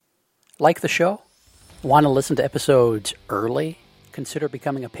Like the show? Want to listen to episodes early? Consider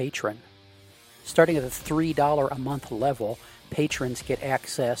becoming a patron. Starting at the $3 a month level, patrons get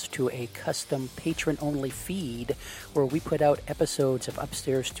access to a custom patron-only feed where we put out episodes of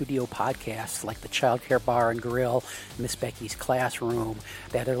Upstairs Studio podcasts like the Child Care Bar and Grill, Miss Becky's Classroom,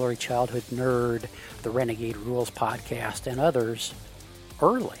 That Early Childhood Nerd, the Renegade Rules podcast, and others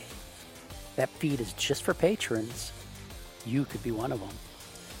early. That feed is just for patrons. You could be one of them.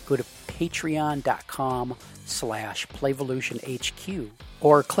 Go to patreon.com/PlayvolutionHQ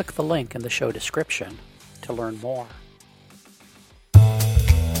or click the link in the show description to learn more.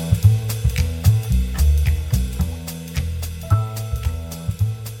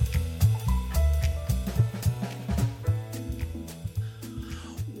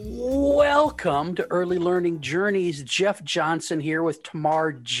 Welcome to Early Learning Journeys. Jeff Johnson here with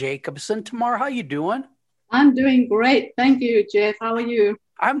Tamar Jacobson. Tamar, how you doing? I'm doing great. Thank you, Jeff. How are you?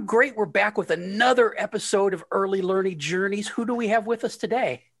 I'm great. We're back with another episode of Early Learning Journeys. Who do we have with us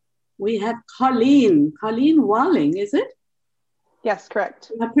today? We have Colleen. Colleen Walling, is it? Yes, correct.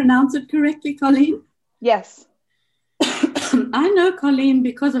 Did I pronounce it correctly, Colleen? Yes. I know Colleen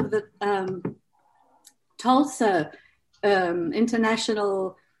because of the Tulsa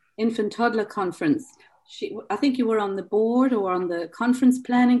International Infant Toddler Conference. I think you were on the board or on the conference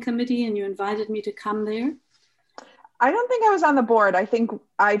planning committee, and you invited me to come there. I don't think I was on the board. I think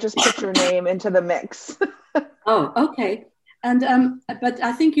I just put your name into the mix. Oh, okay. And but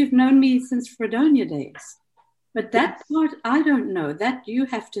I think you've known me since Fredonia days. But that part, I don't know. That you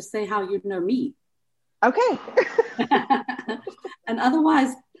have to say how you know me. Okay. And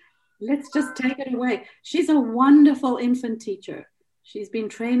otherwise, let's just take it away. She's a wonderful infant teacher. She's been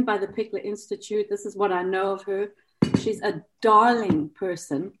trained by the Pickler Institute. This is what I know of her. She's a darling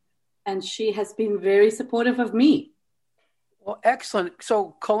person, and she has been very supportive of me. Well, excellent.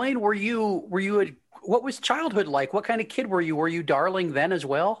 So, Colleen, were you what was childhood like? What kind of kid were you? Were you darling then as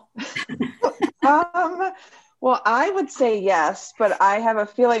well? Well, I would say yes, but I have a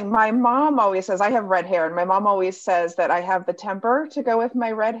feeling my mom always says I have red hair, and my mom always says that I have the temper to go with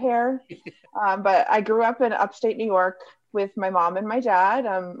my red hair. But I grew up in upstate New York with my mom and my dad.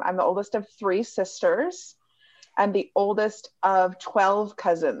 I'm the oldest of 3 sisters and the oldest of 12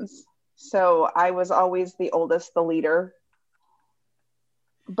 cousins. So I was always the oldest, the leader.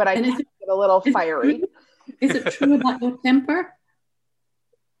 But I get a little fiery. Is it true about your temper?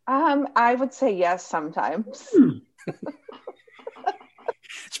 I would say yes sometimes.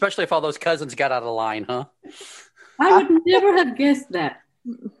 Especially if all those cousins got out of line, huh? I would never have guessed that.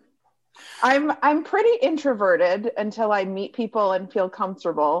 I'm pretty introverted until I meet people and feel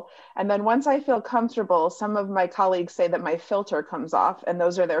comfortable. And then once I feel comfortable, some of my colleagues say that my filter comes off, and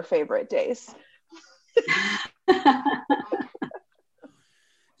those are their favorite days.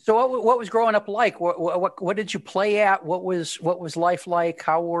 So what was growing up like? What did you play at? What was life like?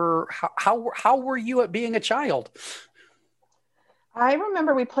 How were you at being a child? I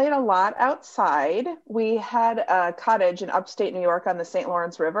remember we played a lot outside. We had a cottage in upstate New York on the St.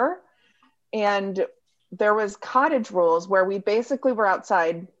 Lawrence River. And there was cottage rules where we basically were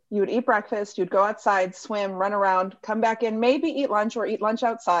outside. You would eat breakfast, you'd go outside, swim, run around, come back in, maybe eat lunch or eat lunch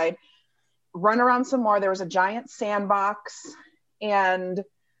outside, run around some more. There was a giant sandbox, and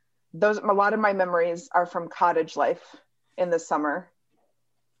a lot of my memories are from cottage life in the summer.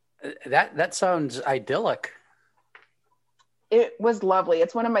 That sounds idyllic. It was lovely.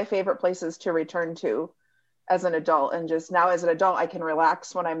 It's one of my favorite places to return to as an adult. And just now as an adult, I can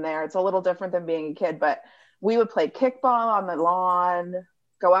relax when I'm there. It's a little different than being a kid, but we would play kickball on the lawn,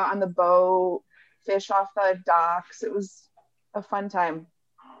 go out on the boat, fish off the docks. It was a fun time.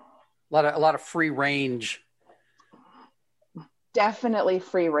 A lot of free range. Definitely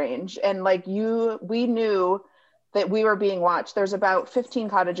free range. And we knew that we were being watched. There's about 15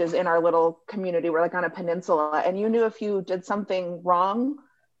 cottages in our little community. We're like on a peninsula, and you knew if you did something wrong,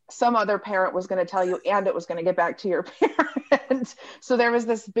 some other parent was going to tell you, and it was going to get back to your parent. So there was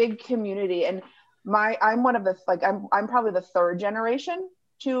this big community, and I'm one of the, I'm probably the 3rd generation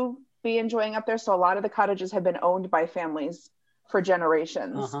to be enjoying up there. So a lot of the cottages have been owned by families for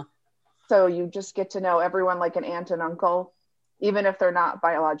generations. Uh-huh. So you just get to know everyone like an aunt and uncle, even if they're not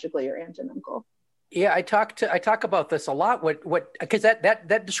biologically your aunt and uncle. Yeah, I talk about this a lot. Because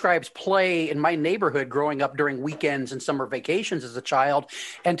that describes play in my neighborhood growing up during weekends and summer vacations as a child,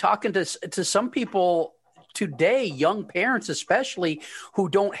 and talking to some people today, young parents especially, who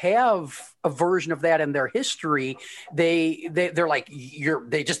don't have a version of that in their history, they're like,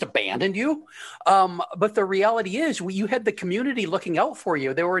 they just abandoned you. But the reality is, you had the community looking out for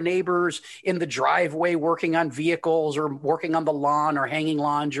you. There were neighbors in the driveway working on vehicles, or working on the lawn, or hanging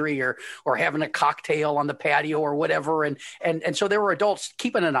laundry, or having a cocktail on the patio, or whatever. And so there were adults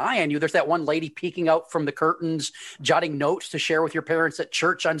keeping an eye on you. There's that one lady peeking out from the curtains, jotting notes to share with your parents at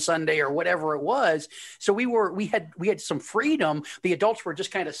church on Sunday, or whatever it was. So we had some freedom. The adults were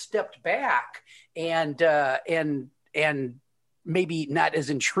just kind of stepped back and maybe not as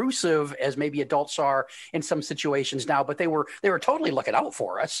intrusive as maybe adults are in some situations now, but they were totally looking out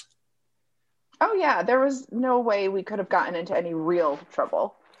for us. Oh yeah, there was no way we could have gotten into any real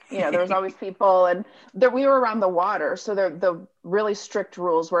trouble. There was always people, and we were around the water, so the really strict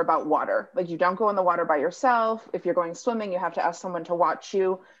rules were about water. Like, you don't go in the water by yourself. If you're going swimming, you have to ask someone to watch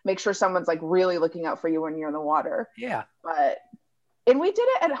you, make sure someone's like really looking out for you when you're in the water. Yeah. And we did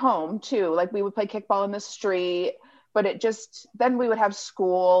it at home too. Like, we would play kickball in the street, but then we would have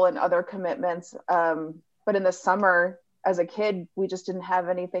school and other commitments. But in the summer, as a kid, we just didn't have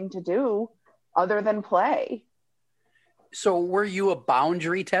anything to do other than play. So were you a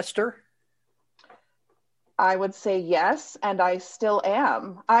boundary tester? I would say yes, and I still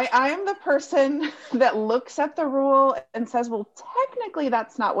am. I am the person that looks at the rule and says, well, technically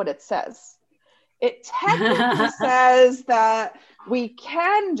that's not what it says. It technically says that we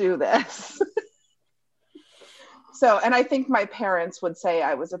can do this. And I think my parents would say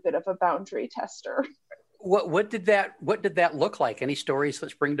I was a bit of a boundary tester. What did that look like? Any stories that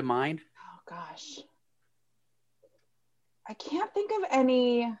spring to mind? Oh gosh. I can't think of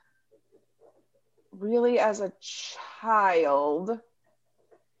any really as a child.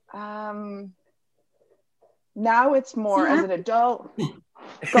 Now it's more as an adult.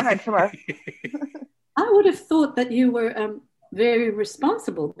 Go ahead, Tamar. I would have thought that you were very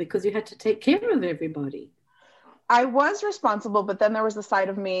responsible because you had to take care of everybody. I was responsible, but then there was the side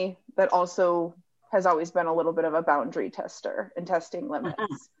of me that also has always been a little bit of a boundary tester and testing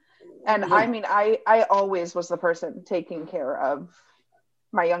limits. And yeah. I mean, I always was the person taking care of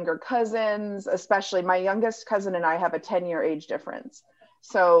my younger cousins, especially my youngest cousin and I have a 10-year age difference.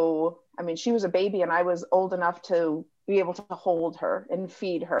 So, I mean, she was a baby and I was old enough to be able to hold her and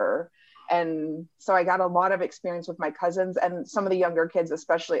feed her. And so I got a lot of experience with my cousins and some of the younger kids,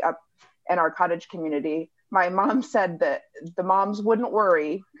 especially up in our cottage community. My mom said that the moms wouldn't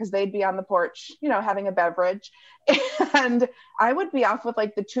worry because they'd be on the porch, having a beverage. And I would be off with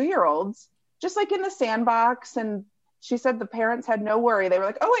like the 2-year-olds, just like in the sandbox. And she said the parents had no worry. They were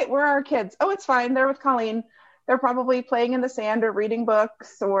like, oh, wait, where are our kids? Oh, it's fine. They're with Colleen. They're probably playing in the sand or reading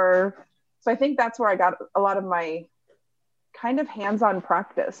books. So I think that's where I got a lot of my kind of hands-on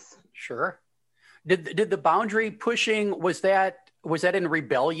practice. Sure. Did the boundary pushing, was that in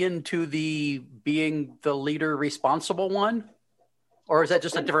rebellion to the being the leader responsible one? Or is that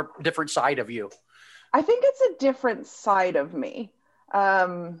just a different side of you? I think it's a different side of me.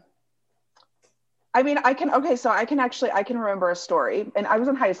 I mean, I can remember a story, and I was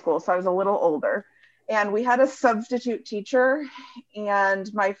in high school, so I was a little older, and we had a substitute teacher,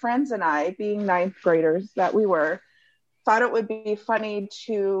 and my friends and I, being 9th graders that we were, thought it would be funny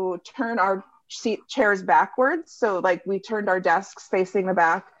to turn our chairs backwards. So like we turned our desks facing the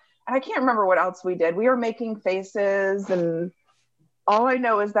back, and I can't remember what else we did. We were making faces, and all I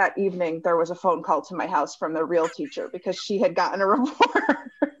know is that evening there was a phone call to my house from the real teacher because she had gotten a report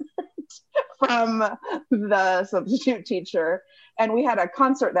from the substitute teacher. And we had a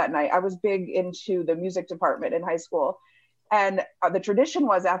concert that night. I was big into the music department in high school. And the tradition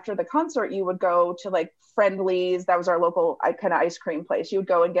was after the concert, you would go to like Friendly's. That was our local kind of ice cream place. You would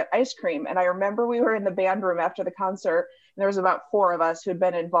go and get ice cream. And I remember we were in the band room after the concert, and there was about 4 of us who had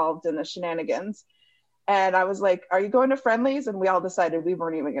been involved in the shenanigans. And I was like, are you going to Friendly's? And we all decided we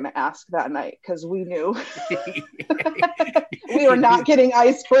weren't even going to ask that night because we knew we were not getting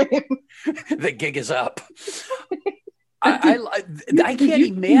ice cream. The gig is up. I can't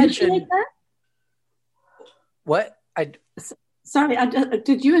imagine. What? Sorry,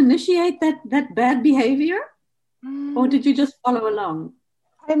 did you initiate that bad behavior? Or did you just follow along?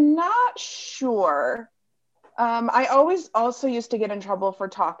 I'm not sure. I always also used to get in trouble for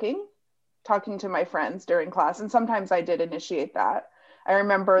talking to my friends during class. And sometimes I did initiate that. I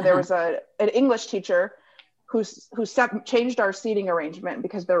remember there was an English teacher who changed our seating arrangement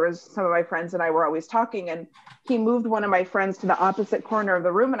because there was some of my friends and I were always talking, and he moved one of my friends to the opposite corner of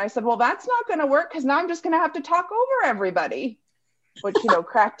the room. And I said, well, that's not going to work because now I'm just going to have to talk over everybody, which,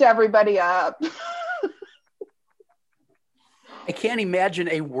 cracked everybody up. I can't imagine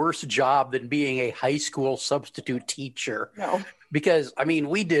a worse job than being a high school substitute teacher. No. Because I mean,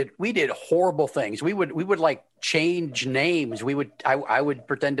 we did horrible things. We would like change names. I would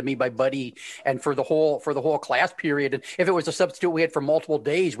pretend to be my buddy, and for the whole class period. And if it was a substitute we had for multiple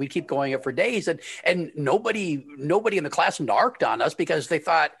days, we'd keep going it for days. And nobody in the class narked on us because they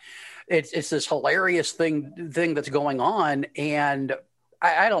thought it's this hilarious thing that's going on. And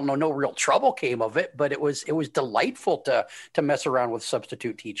I don't know, no real trouble came of it, but it was delightful to mess around with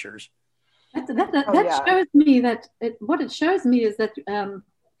substitute teachers. That shows me that what it shows me is that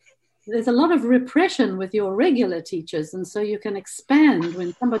there's a lot of repression with your regular teachers, and so you can expand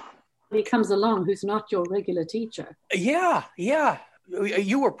when somebody comes along who's not your regular teacher. Yeah.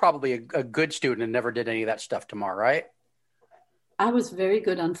 You were probably a good student and never did any of that stuff, Tamar, right? I was very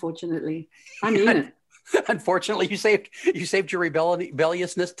good, unfortunately. I mean it. Unfortunately, you saved your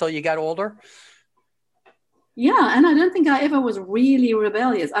rebelliousness till you got older. Yeah, and I don't think I ever was really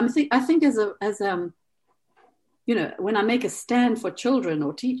rebellious. I think as when I make a stand for children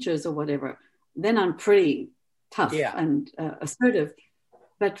or teachers or whatever, then I'm pretty tough and assertive.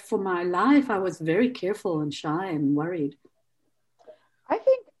 But for my life, I was very careful and shy and worried. I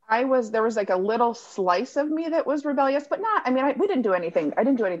think there was like a little slice of me that was rebellious, but not, I mean, we didn't do anything. I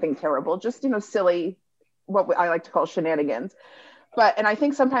didn't do anything terrible, just, silly, what I like to call shenanigans. And I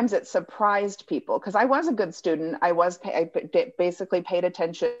think sometimes it surprised people because I was a good student. I basically paid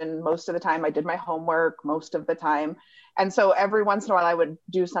attention most of the time. I did my homework most of the time. And so every once in a while I would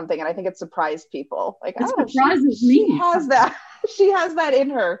do something, and I think it surprised people. Like, it surprises me. She has that. She has that in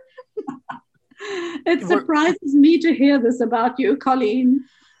her. It surprises me to hear this about you, Colleen.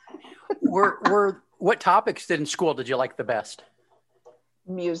 What topics in school did you like the best?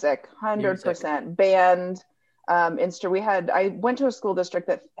 Music, 100%. Band. I went to a school district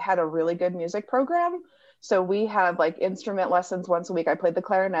that had a really good music program. So we had like instrument lessons once a week. I played the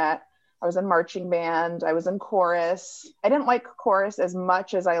clarinet. I was in marching band. I was in chorus. I didn't like chorus as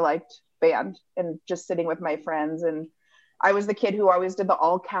much as I liked band and just sitting with my friends. And I was the kid who always did the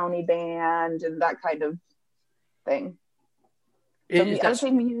all county band and that kind of thing. So I would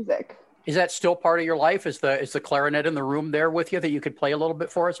say music. Is that still part of your life? Is the clarinet in the room there with you that you could play a little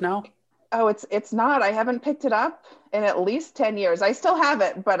bit for us now? Oh, it's not. I haven't picked it up in at least 10 years. I still have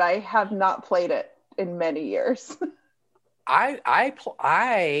it, but I have not played it in many years.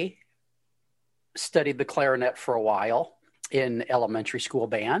 I studied the clarinet for a while in elementary school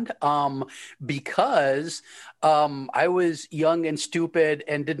band because I was young and stupid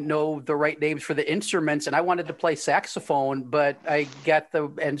and didn't know the right names for the instruments, and I wanted to play saxophone, but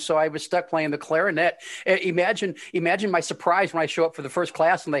so I was stuck playing the clarinet. Imagine my surprise when I show up for the first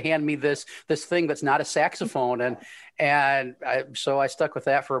class and they hand me this thing that's not a saxophone, so I stuck with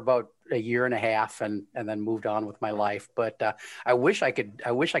that for about a year and a half and then moved on with my life. But I wish I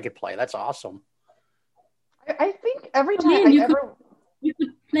could play. That's awesome. I think every time you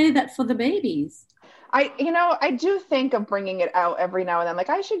could play that for the babies. I do think of bringing it out every now and then.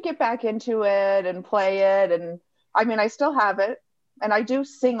 Like I should get back into it and play it. And I mean, I still have it and I do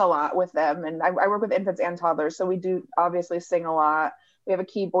sing a lot with them. And I work with infants and toddlers. So we do obviously sing a lot. We have a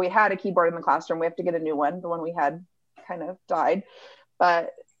keyboard. We had a keyboard in the classroom. We have to get a new one. The one we had kind of died.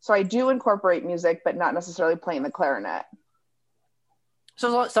 So I do incorporate music, but not necessarily playing the clarinet.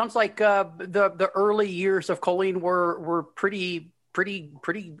 So it sounds like the early years of Colleen were pretty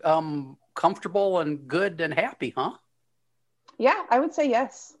comfortable and good and happy, huh? Yeah, I would say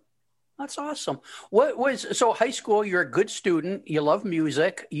yes. That's awesome. So high school? You're a good student. You love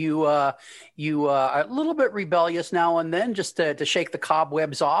music. You a little bit rebellious now and then, just to shake the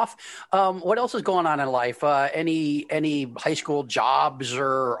cobwebs off. What else is going on in life? Any high school jobs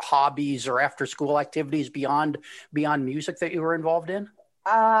or hobbies or after school activities beyond music that you were involved in?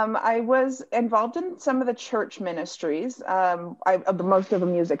 I was involved in some of the church ministries, most of the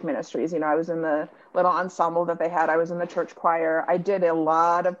music ministries. I was in the little ensemble that they had. I was in the church choir. I did a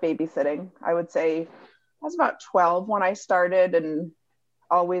lot of babysitting. I would say I was about 12 when I started and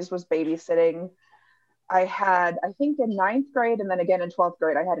always was babysitting. I think in 9th grade and then again in 12th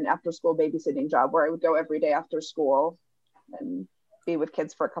grade, I had an after-school babysitting job where I would go every day after school and be with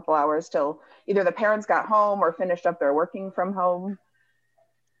kids for a couple hours till either the parents got home or finished up their working from home.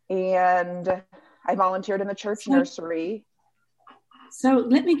 And I volunteered in the church nursery. So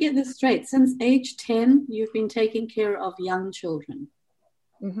let me get this straight. Since age 10, you've been taking care of young children.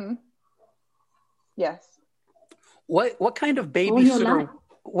 Mm-hmm. Yes. What kind of babysitter?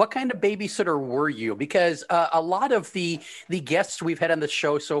 what kind of babysitter were you? Because a lot of the guests we've had on the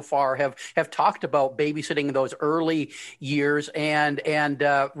show so far have talked about babysitting in those early years, and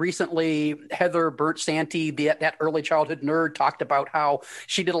recently Heather Burt Santee, that early childhood nerd, talked about how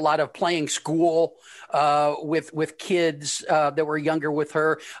she did a lot of playing school with kids that were younger with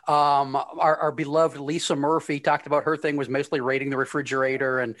her. Our beloved Lisa Murphy talked about her thing was mostly raiding the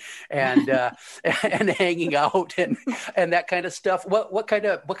refrigerator and and hanging out and that kind of stuff. What kind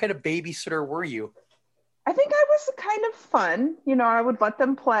of babysitter were you? I think I was kind of fun. I would let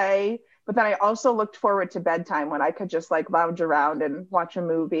them play, but then I also looked forward to bedtime when I could just like lounge around and watch a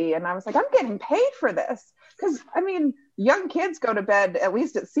movie. And I was like, I'm getting paid for this. Because young kids go to bed, at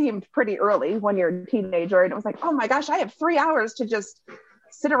least it seemed pretty early when you're a teenager. And it was like, oh my gosh, I have 3 hours to just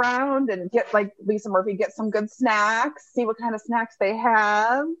sit around and get, like Lisa Murphy, get some good snacks, see what kind of snacks they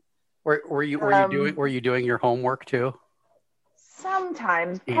have. Were you doing your homework too?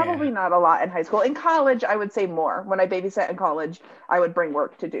 Sometimes, probably not a lot in high school. In college, I would say more. When I babysat in college, I would bring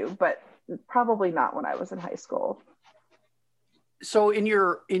work to do, but probably not when I was in high school. So in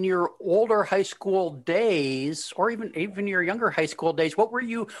your older high school days, or even your younger high school days, what were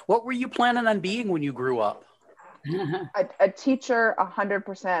you planning on being when you grew up? A teacher,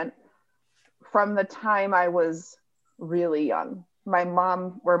 100%, from the time I was really young.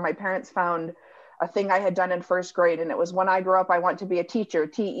 My parents found a thing I had done in first grade, and it was, when I grow up, I want to be a teacher,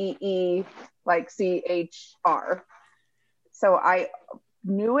 TEE, like CHR. So I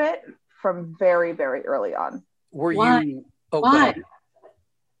knew it from very, very early on. Why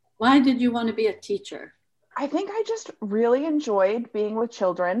did you want to be a teacher? I think I just really enjoyed being with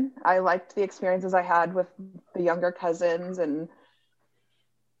children. I liked the experiences I had with the younger cousins, and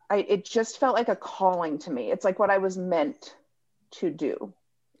it just felt like a calling to me. It's like what I was meant to do.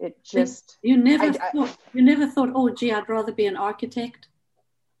 It just... You never thought, oh, gee, I'd rather be an architect?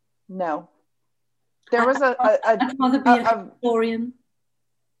 No. There was I'd rather be a historian.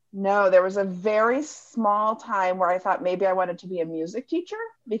 No, there was a very small time where I thought maybe I wanted to be a music teacher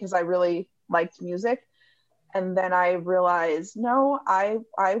because I really liked music. And then I realized, no, I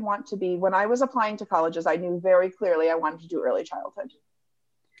want to be... When I was applying to colleges, I knew very clearly I wanted to do early childhood.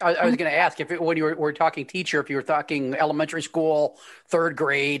 I was going to ask when you were talking teacher, if you were talking elementary school, third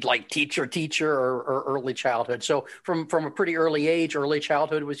grade, like teacher, or early childhood. So from a pretty early age, early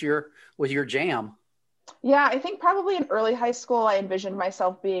childhood was your jam. Yeah, I think probably in early high school, I envisioned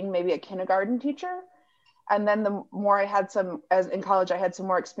myself being maybe a kindergarten teacher. And then the more I had in college, I had some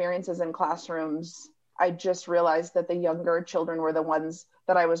more experiences in classrooms. I just realized that the younger children were the ones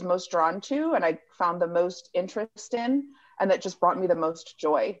that I was most drawn to, and I found the most interest in. And that just brought me the most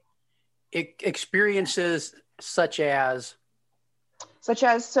joy. Experiences such as? I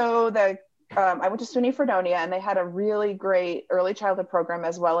went to SUNY Fredonia, and they had a really great early childhood program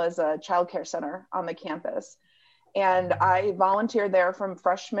as well as a childcare center on the campus. And I volunteered there from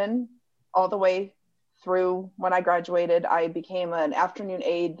freshman all the way through when I graduated. I became an afternoon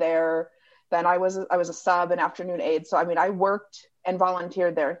aide there. Then I was a sub and afternoon aide. So, I worked and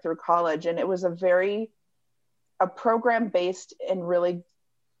volunteered there through college, and it was a program based in really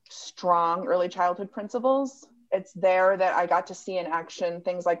strong early childhood principles. It's there that I got to see in action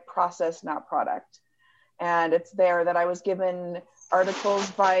things like process, not product. And it's there that I was given articles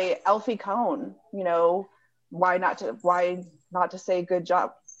by Alfie Kohn, why not to say good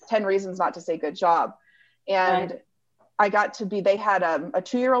job, 10 reasons not to say good job. And right. I got to be, they had a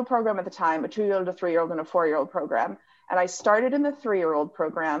 2-year-old program at the time, a 2-year-old, a 3-year-old, and a 4-year-old program. And I started in the 3-year-old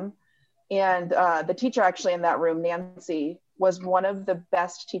program. And the teacher actually in that room, Nancy, was one of the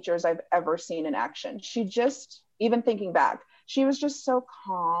best teachers I've ever seen in action. She just, even thinking back, she was just so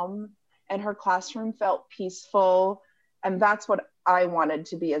calm, and her classroom felt peaceful. And that's what I wanted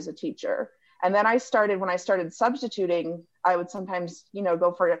to be as a teacher. And then when I started substituting, I would sometimes,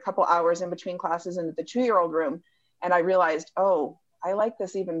 go for a couple hours in between classes in the 2-year-old room. And I realized, oh, I like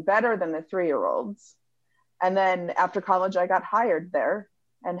this even better than the 3-year-olds. And then after college, I got hired there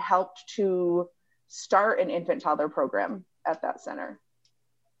and helped to start an infant toddler program at that center.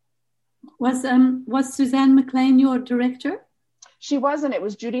 Was Suzanne McLean your director? She wasn't. It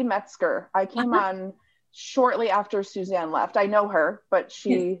was Judy Metzger. I came on shortly after Suzanne left. I know her, but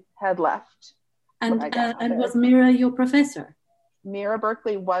she had left. And was Mira your professor? Mira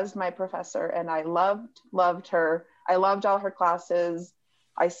Berkeley was my professor, and I loved her. I loved all her classes.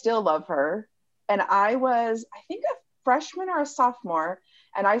 I still love her. And I was, I think, a freshman or a sophomore,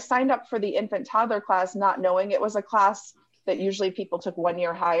 and I signed up for the infant toddler class not knowing it was a class that usually people took 1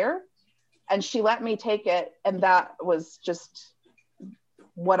 year higher. And she let me take it, and that was just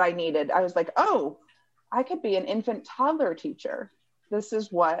what I needed. I was like, oh, I could be an infant toddler teacher. this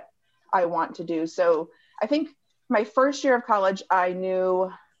is what I want to do. So I think my first year of college, I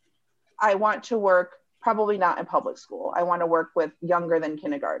knew I want to work probably not in public school. I want to work with younger than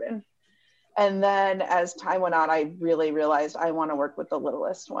kindergarten. And then as time went on, I really realized I want to work with the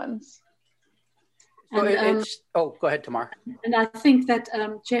littlest ones. So go ahead, Tamar. And I think that,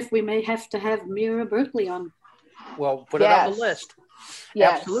 Jeff, we may have to have Mira Berkeley on. Well, put it on the list.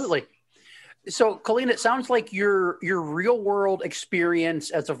 Yes. Absolutely. So, Colleen, it sounds like your real world experience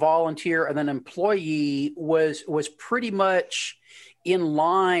as a volunteer and an employee was pretty much in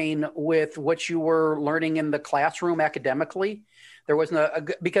line with what you were learning in the classroom academically. There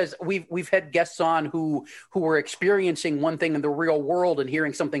wasn't because we've had guests on who were experiencing one thing in the real world and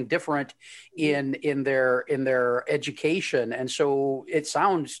hearing something different in their education, and so it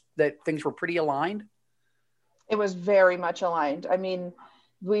sounds that things were pretty aligned. It was very much aligned. I mean,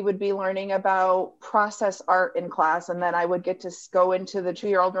 we would be learning about process art in class, and then I would get to go into the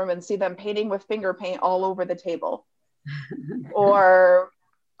 2-year-old room and see them painting with finger paint all over the table. Or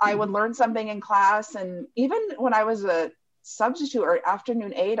I would learn something in class, and even when I was a substitute or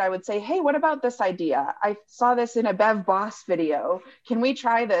afternoon aide, I would say, hey, what about this idea? I saw this in a Bev Boss video. Can we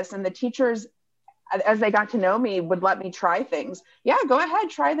try this? And the teachers, as they got to know me, would let me try things. Yeah, go ahead,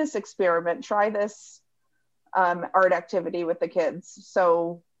 try this experiment, try this art activity with the kids.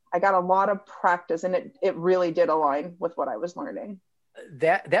 So I got a lot of practice, and it really did align with what I was learning.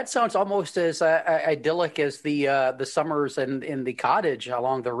 That sounds almost as idyllic as the summers in the cottage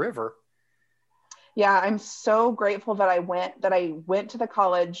along the river. Yeah, I'm so grateful that I went to the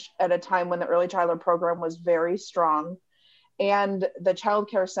college at a time when the early childhood program was very strong, and the child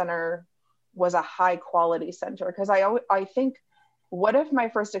care center was a high quality center. Because I think, what if my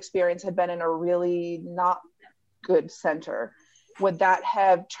first experience had been in a really not good center? Would that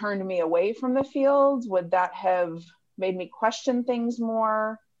have turned me away from the field? Would that have made me question things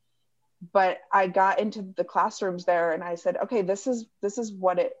more? But I got into the classrooms there, and I said, okay, this is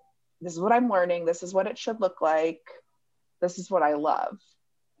what I'm learning. This is what it should look like. This is what I love.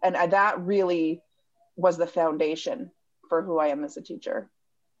 And that really was the foundation for who I am as a teacher.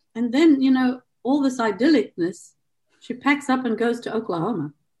 And then, all this idyllicness, she packs up and goes to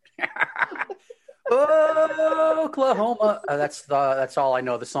Oklahoma. Oklahoma. That's all I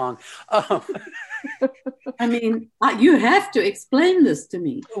know the song. I mean, you have to explain this to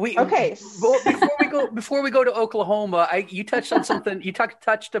me. Okay. Before we go to Oklahoma, you touched on something. You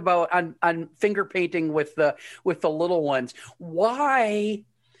touched about on finger painting with the little ones. Why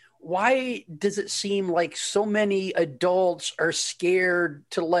does it seem like so many adults are scared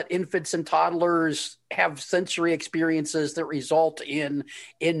to let infants and toddlers have sensory experiences that result in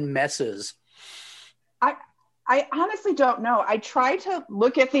messes? I honestly don't know. I try to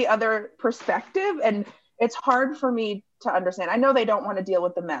look at the other perspective, and it's hard for me to understand. I know they don't want to deal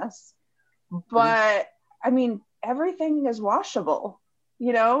with the mess, but I mean, everything is washable,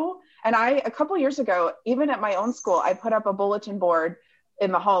 And a couple years ago, even at my own school, I put up a bulletin board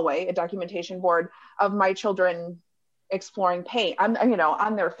in the hallway, a documentation board of my children exploring paint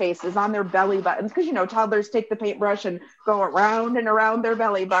on their faces, on their belly buttons, because toddlers take the paintbrush and go around and around their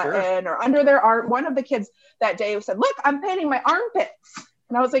belly button, or under their arm. One of the kids that day said, look, I'm painting my armpits.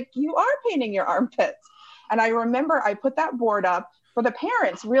 And I was like, you are painting your armpits. And I remember I put that board up for the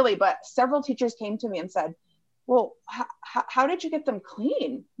parents, really, but several teachers came to me and said, well, how did you get them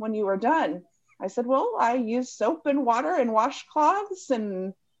clean when you were done? I said, well, I used soap and water and washcloths,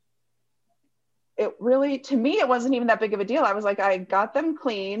 and it really, to me, it wasn't even that big of a deal. I was like, I got them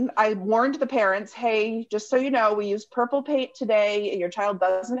clean. I warned the parents, hey, just so you know, we used purple paint today. Your child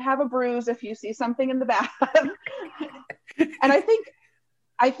doesn't have a bruise if you see something in the bath. And I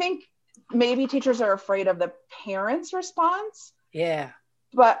think maybe teachers are afraid of the parents' response. Yeah.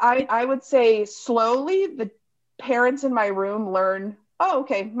 But I would say slowly the parents in my room learn, oh,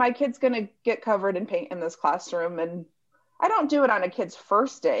 okay, my kid's going to get covered in paint in this classroom. And I don't do it on a kid's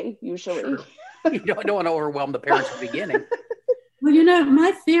first day, usually. Sure. You don't want to overwhelm the parents at the beginning. Well,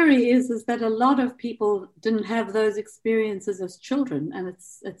 my theory is that a lot of people didn't have those experiences as children, and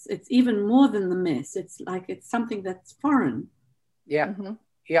it's even more than the mess. It's like it's something that's foreign. Yeah, mm-hmm.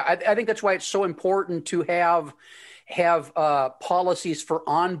 Yeah. I think that's why it's so important to have policies for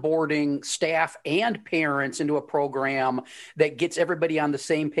onboarding staff and parents into a program that gets everybody on the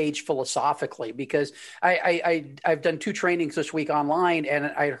same page philosophically. Because I've done 2 trainings this week online, and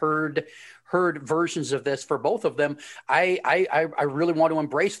I heard versions of this for both of them. I really want to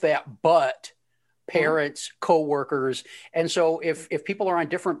embrace that, but parents, coworkers. And so if people are on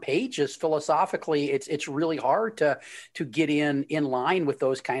different pages philosophically, it's really hard to get in line with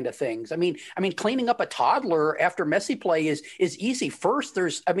those kind of things. I mean, cleaning up a toddler after messy play is easy. First,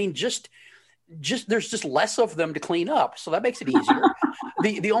 there's less of them to clean up, so that makes it easier.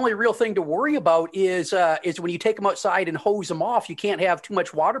 The only real thing to worry about is when you take them outside and hose them off. You can't have too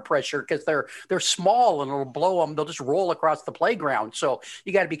much water pressure because they're small and it'll blow them. They'll just roll across the playground. So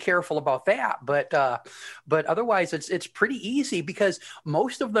you got to be careful about that. But otherwise, it's pretty easy because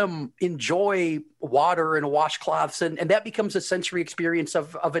most of them enjoy water and washcloths, and that becomes a sensory experience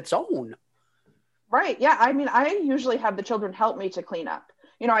of its own. Right. Yeah. I mean, I usually have the children help me to clean up.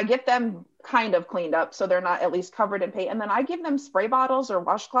 I get them kind of cleaned up so they're not at least covered in paint. And then I give them spray bottles or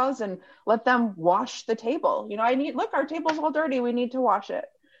washcloths and let them wash the table. Our table's all dirty. We need to wash it.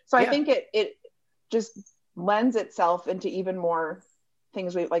 So yeah. I think it just lends itself into even more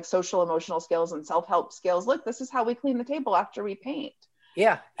things like social emotional skills and self-help skills. Look, this is how we clean the table after we paint.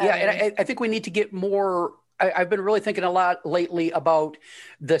 Yeah. Yeah. And I think we need to get more. I've been really thinking a lot lately about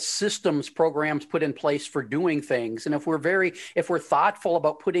the systems programs put in place for doing things. And if we're thoughtful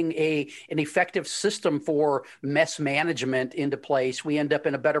about putting an effective system for mess management into place, we end up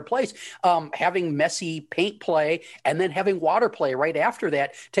in a better place. Having messy paint play and then having water play right after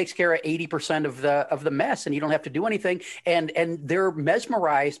that takes care of 80% of the mess, and you don't have to do anything. And they're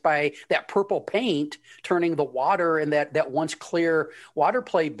mesmerized by that purple paint turning the water in that once clear water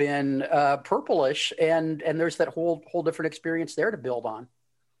play bin purplish, and there's that whole different experience there to build on.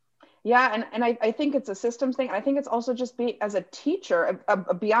 Yeah. And I think it's a systems thing. I think it's also just as a teacher,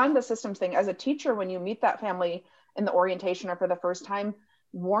 beyond the systems thing, as a teacher, when you meet that family in the orientation or for the first time,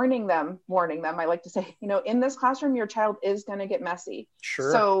 warning them, I like to say, in this classroom, your child is going to get messy.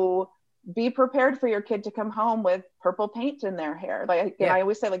 Sure. So be prepared for your kid to come home with purple paint in their hair. I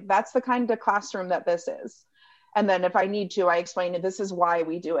always say, that's the kind of classroom that this is. And then if I need to, I explain it, this is why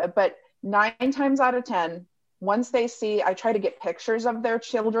we do it. But 9 times out of 10, once they see, I try to get pictures of their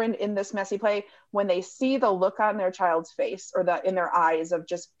children in this messy play. When they see the look on their child's face or in their eyes of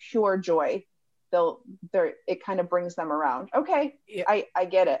just pure joy, it kind of brings them around. Okay, yeah. I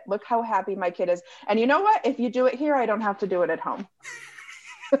get it. Look how happy my kid is. And you know what? If you do it here, I don't have to do it at home.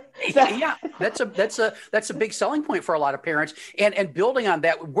 Yeah, that's a big selling point for a lot of parents. And building on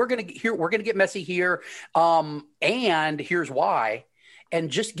that, we're gonna get messy here, and here's why. And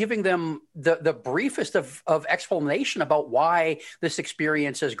just giving them the briefest of explanation about why this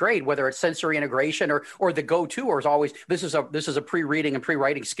experience is great, whether it's sensory integration or the go-to, or is always this is a pre-reading and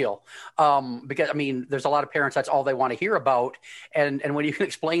pre-writing skill. Because there's a lot of parents, that's all they want to hear about. And when you can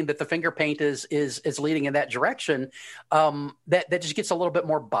explain that the finger paint is leading in that direction, that just gets a little bit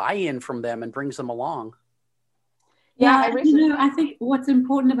more buy-in from them and brings them along. Yeah, I think what's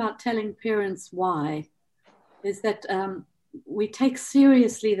important about telling parents why is that we take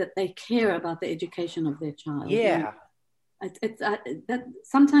seriously that they care about the education of their child. Yeah. That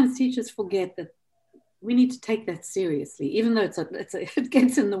sometimes teachers forget that we need to take that seriously, even though it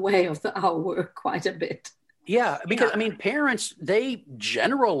gets in the way of our work quite a bit. Yeah, because parents, they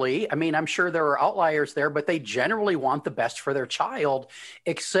generally, I'm sure there are outliers there, but they generally want the best for their child,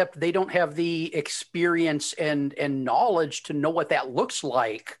 except they don't have the experience and knowledge to know what that looks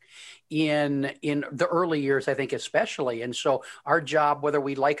like in the early years, I think, especially. And so our job, whether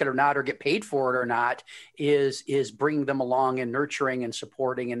we like it or not, or get paid for it or not, is bringing them along and nurturing and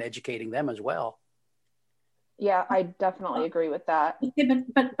supporting and educating them as well. Yeah, I definitely agree with that. Okay,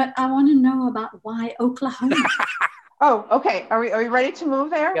 but I want to know about why Oklahoma. Oh, okay. Are we ready to move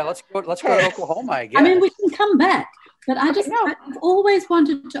there? Yeah, let's go to Oklahoma, I guess. We can come back, but I've always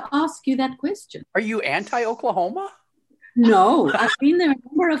wanted to ask you that question. Are you anti-Oklahoma? No, I've been there a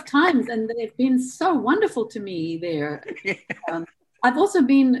number of times, and they've been so wonderful to me there. I've also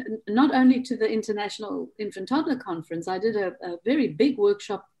been not only to the International Infant Toddler Conference. I did a very big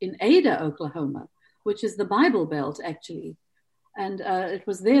workshop in Ada, Oklahoma, which is the Bible Belt, actually. And it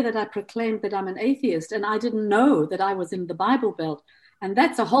was there that I proclaimed that I'm an atheist, and I didn't know that I was in the Bible Belt. And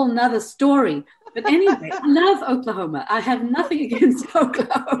that's a whole nother story. But anyway, I love Oklahoma. I have nothing against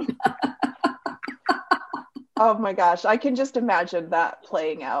Oklahoma. Oh my gosh, I can just imagine that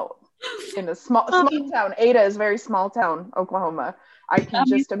playing out in a small town. Ada is very small town, Oklahoma. I can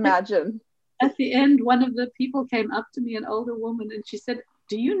just imagine. At the end, one of the people came up to me, an older woman, and she said,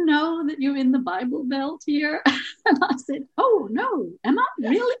 "Do you know that you're in the Bible Belt here?" And I said, "Oh, no, am I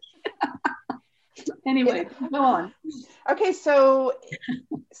really?" Anyway, go on. Okay, so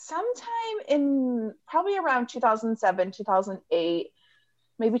sometime in probably around 2007, 2008,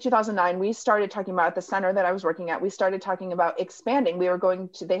 maybe 2009, we started talking about, at the center that I was working at, we started talking about expanding. They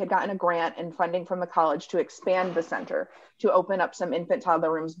had gotten a grant and funding from the college to expand the center, to open up some infant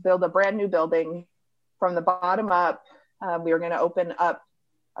toddler rooms, build a brand new building from the bottom up. We were going to open up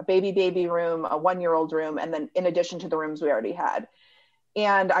a baby room, a 1-year-old room, and then in addition to the rooms we already had.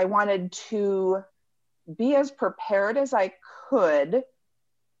 And I wanted to be as prepared as I could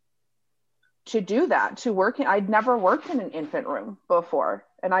to do that, to work in. I'd never worked in an infant room before,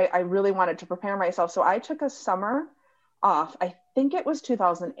 and I really wanted to prepare myself. So I took a summer off. I think it was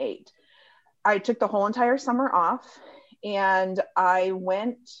 2008. I took the whole entire summer off, and I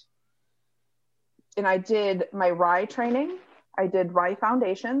went and I did my RIE training. I did RIE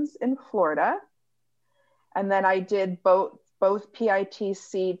Foundations in Florida, and then I did both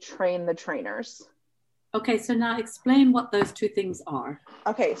PITC Train the Trainers. Okay, so now explain what those two things are.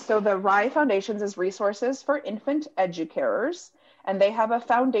 Okay, so the RIE Foundations is Resources for Infant Educators, and they have a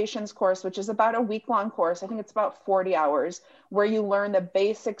foundations course, which is about a week-long course. I think it's about 40 hours, where you learn the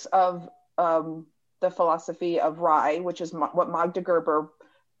basics of the philosophy of RIE, which is what Magda Gerber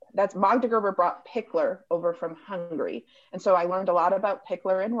brought Pickler over from Hungary. And so I learned a lot about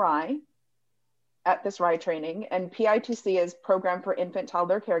Pickler and RIE at this RIE training. And PITC is Program for Infant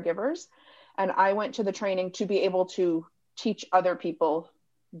Toddler Caregivers. And I went to the training to be able to teach other people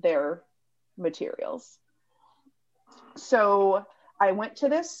their materials. So I went to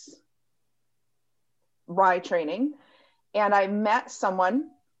this RIE training, and I met someone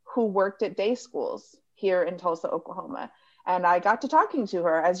who worked at day schools here in Tulsa, Oklahoma. And I got to talking to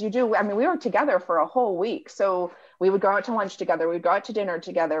her, as you do. I mean, we were together for a whole week. So we would go out to lunch together. We'd go out to dinner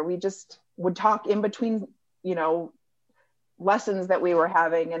together. We just would talk in between, lessons that we were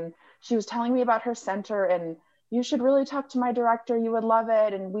having. And she was telling me about her center, and you should really talk to my director. You would love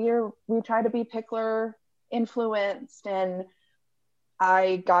it. And we try to be Pickler influenced. And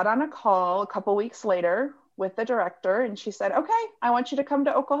I got on a call a couple weeks later with the director, and she said, okay, I want you to come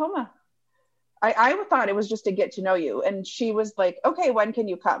to Oklahoma. I thought it was just to get to know you. And she was like, okay, when can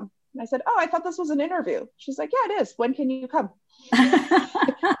you come? And I said, oh, I thought this was an interview. She's like, yeah, it is. When can you come?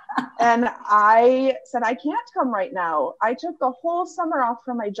 And I said, I can't come right now. I took the whole summer off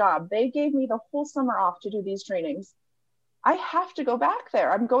from my job. They gave me the whole summer off to do these trainings. I have to go back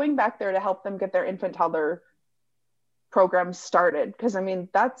there. I'm going back there to help them get their infant toddler program started. Because I mean,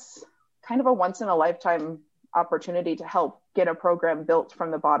 that's kind of a once in a lifetime opportunity to help get a program built from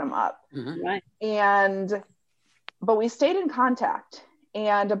the bottom up. Mm-hmm. Right. But we stayed in contact.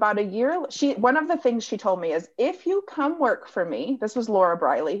 And about a year, one of the things she told me is, if you come work for me, this was Laura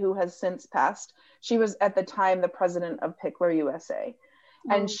Briley, who has since passed. She was at the time the president of Pickler USA.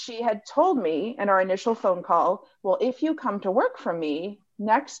 Mm. And she had told me in our initial phone call, well, if you come to work for me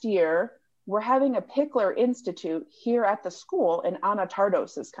next year, we're having a Pickler Institute here at the school, and Anna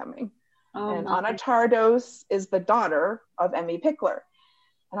Tardos is coming. Oh, and Anna Tardos is the daughter of Emmy Pickler.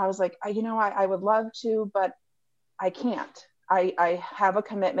 And I was like, I would love to, but I can't. I have a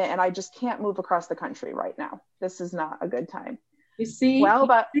commitment, and I just can't move across the country right now. This is not a good time. You see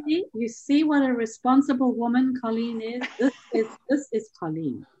what a responsible woman Colleen is. This is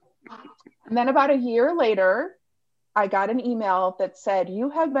Colleen. And then about a year later, I got an email that said, you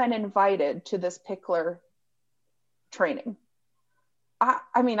have been invited to this Pickler training.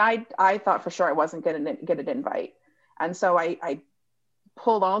 I thought for sure I wasn't going to get an invite. And so I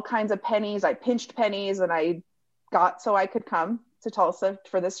pulled all kinds of pennies. I pinched pennies, and I got so I could come to Tulsa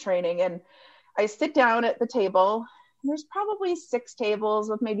for this training. And I sit down at the table. There's probably 6 tables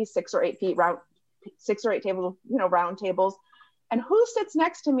with maybe 6 or 8 tables, round tables. And who sits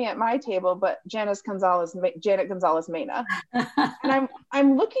next to me at my table but Janet Gonzalez Mena? And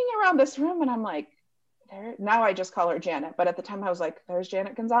I'm looking around this room, and I'm like, now I just call her Janet. But at the time I was like, there's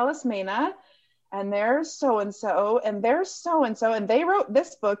Janet Gonzalez Mena, and there's so-and-so, and there's so-and-so, and they wrote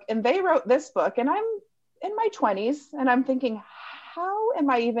this book, and they wrote this book. And I'm in my 20s, and I'm thinking, how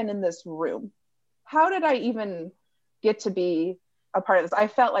am I even in this room? How did I even get to be a part of this? I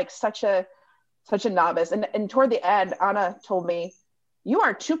felt like such a novice. And toward the end, Anna told me, you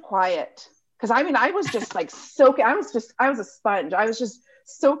are too quiet. Because I was just like soaking. I was a sponge. I was just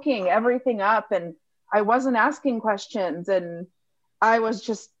soaking everything up, and I wasn't asking questions. And I was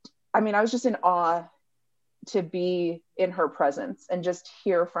just in awe to be in her presence and just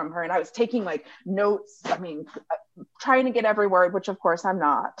hear from her. And I was taking like notes, trying to get every word, which of course I'm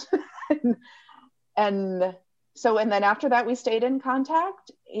not. and then after that, we stayed in contact,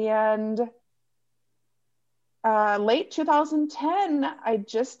 and late 2010, I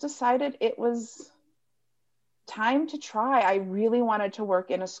just decided it was time to try. I really wanted to work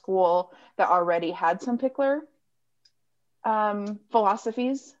in a school that already had some Pickler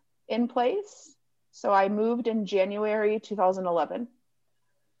philosophies in place. So I moved in January 2011,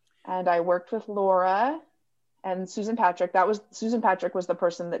 and I worked with Laura and Susan Patrick. Susan Patrick was the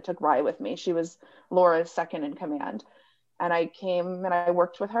person that took Rye with me. She was Laura's second in command. And I came and I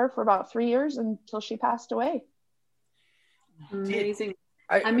worked with her for about 3 years until she passed away. Amazing.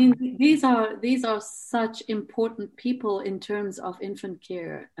 I mean, these are such important people in terms of infant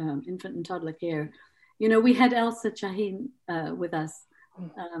care, infant and toddler care. You know, we had Elsa Chahine with us.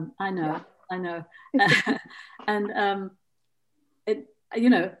 I know. And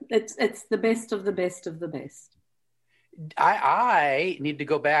it's the best of the best of the best. I need to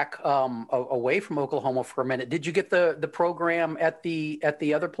go back away from Oklahoma for a minute. Did you get the program at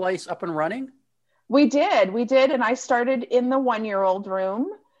the other place up and running? We did. And I started in the 1-year-old room,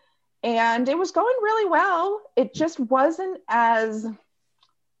 and it was going really well. It just wasn't as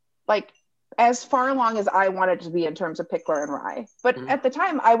far along as I wanted to be in terms of Pickler and Rye. But at the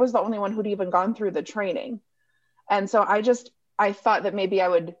time, I was the only one who'd even gone through the training. And so I thought that maybe I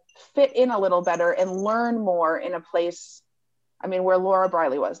would fit in a little better and learn more in a place, where Laura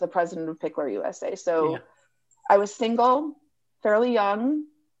Briley was, the president of Pickler USA. So I was single, fairly young,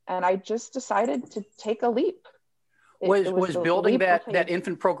 and I just decided to take a leap. Was building that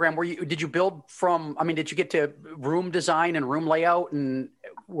infant program, did you build from, did you get to room design and room layout, and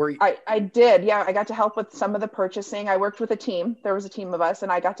I did. Yeah. I got to help with some of the purchasing. I worked with a team. There was a team of us,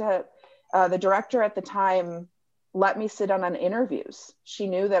 and I got to, the director at the time let me sit on interviews. She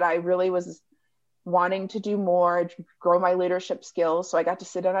knew that I really was wanting to do more, grow my leadership skills. So I got to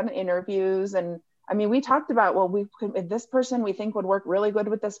sit in on interviews, and we talked about, this person we think would work really good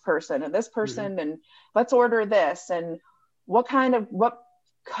with this person and this person, and let's order this. And what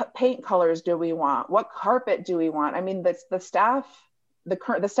paint colors do we want? What carpet do we want? The staff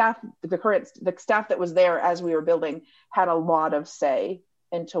that was there as we were building had a lot of say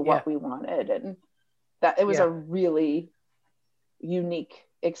into what we wanted. And that it was a really unique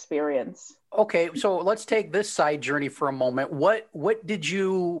experience. Okay. So let's take this side journey for a moment. What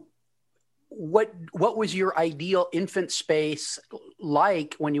was your ideal infant space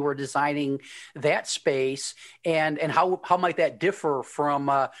like when you were designing that space, and how might that differ from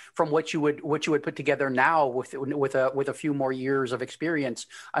what you would put together now with a few more years of experience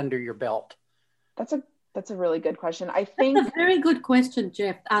under your belt? That's a really good question. I think that's a very good question,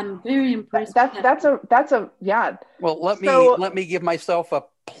 Jeff. I'm very impressed. That's a Well, let me give myself a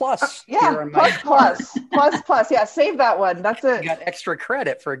plus. Plus. Yeah, save that one. That's it. You got extra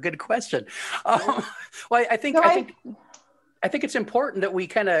credit for a good question. Well, I think it's important that we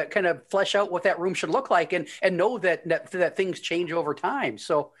kind of flesh out what that room should look like, and know that things change over time.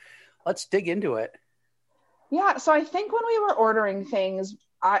 So let's dig into it. Yeah. So I think when we were ordering things,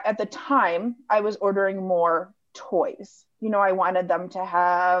 at the time I was ordering more toys. I wanted them to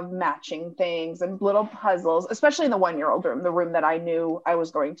have matching things and little puzzles, especially in the 1-year-old room, the room that I knew I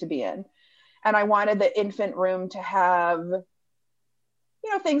was going to be in. And I wanted the infant room to have,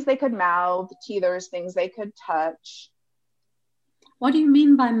 things they could mouth, teethers, things they could touch. What do you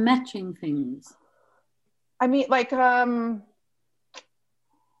mean by matching things?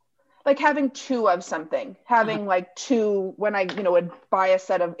 Like having two of something, having like two, when I, would buy a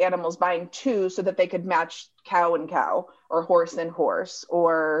set of animals, buying two so that they could match cow and cow, or horse and horse,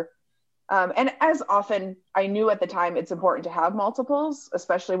 or, and as often I knew at the time, it's important to have multiples,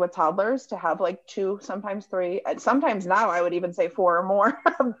 especially with toddlers, to have like 2, sometimes 3, and sometimes now I would even say 4 or more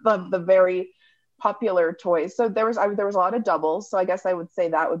of the very popular toys. So there was a lot of doubles. So I guess I would say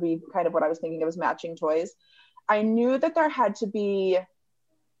that would be kind of what I was thinking of as matching toys. I knew that there had to be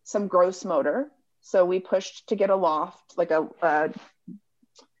some gross motor. So we pushed to get a loft, like a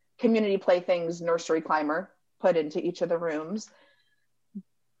community playthings nursery climber put into each of the rooms.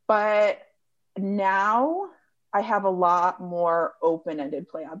 But now I have a lot more open-ended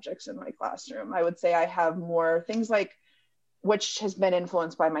play objects in my classroom. I would say I have more things like, which has been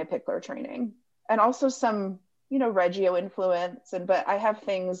influenced by my Pickler training, and also some, Reggio influence. But I have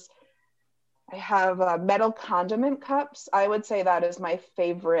things, I have metal condiment cups. I would say that is my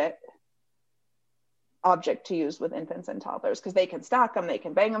favorite object to use with infants and toddlers, because they can stack them, they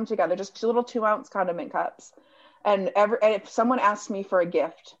can bang them together, just little 2-ounce condiment cups. And if someone asks me for a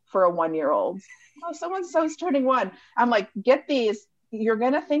gift for a 1-year-old, so-and-so's turning 1, I'm like, get these. You're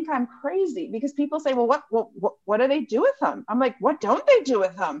going to think I'm crazy, because people say, well, what do they do with them? I'm like, what don't they do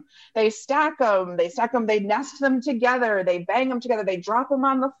with them? They stack them, they nest them together, they bang them together, they drop them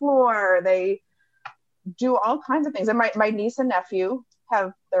on the floor, they do all kinds of things. And my niece and nephew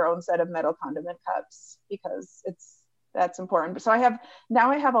have their own set of metal condiment cups, because that's important. So I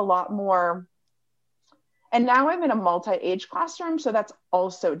have a lot more And now I'm in a multi-age classroom, so that's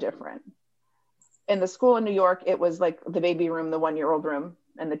also different. In the school in New York, it was like the baby room, the 1-year-old room,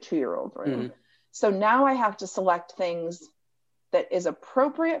 and the 2-year-old room. Mm-hmm. So now I have to select things that is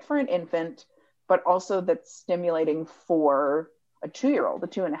appropriate for an infant, but also that's stimulating for a 2-year-old, a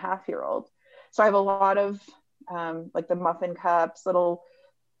 2.5-year-old. So I have a lot of like the muffin cups, little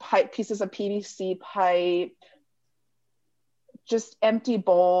pipe, pieces of PVC pipe, just empty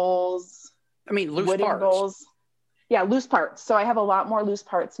bowls. I mean, loose wooden parts. Bowls. Yeah, loose parts. So I have a lot more loose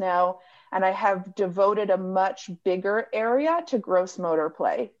parts now. And I have devoted a much bigger area to gross motor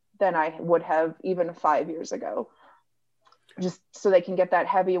play than I would have even 5 years ago. Just so they can get that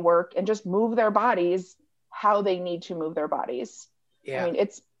heavy work and just move their bodies how they need to move their bodies. Yeah. I mean,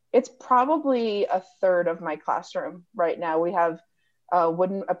 it's probably a third of my classroom right now. We have a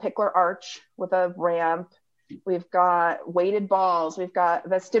pickler arch with a ramp. We've got weighted balls. We've got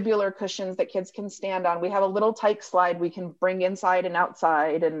vestibular cushions that kids can stand on. We have a little tyke slide we can bring inside and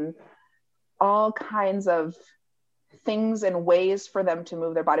outside, and all kinds of things and ways for them to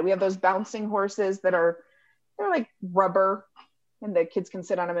move their body. We have those bouncing horses they're like rubber, and the kids can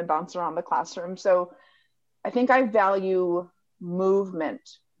sit on them and bounce around the classroom. So I think I value movement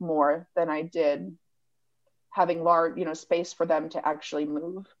more than I did having large, space for them to actually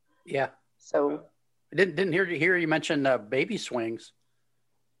move. Yeah. So I didn't hear you mention baby swings.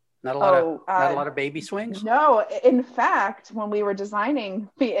 Not a lot of baby swings. No, in fact, when we were designing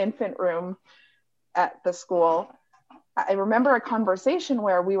the infant room at the school, I remember a conversation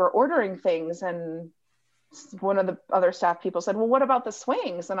where we were ordering things, and one of the other staff people said, "Well, what about the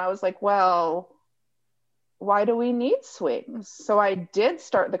swings?" And I was like, "Well, why do we need swings?" So I did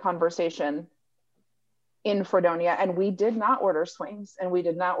start the conversation in Fredonia, and we did not order swings, and we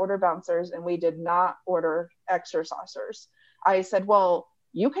did not order bouncers, and we did not order exercisers. I said, "Well,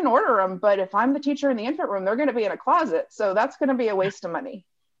 you can order them, but if I'm the teacher in the infant room, they're going to be in a closet. So that's going to be a waste of money."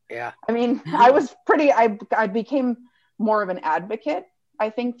 Yeah. I mean, I became more of an advocate, I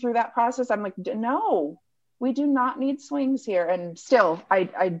think, through that process. I'm like, no, we do not need swings here. And still,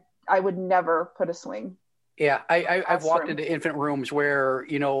 I would never put a swing. Yeah, I've walked into infant rooms where,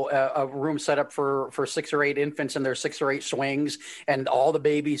 a room set up for 6 or 8 infants, and there's 6 or 8 swings, and all the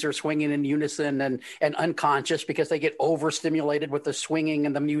babies are swinging in unison and unconscious because they get overstimulated with the swinging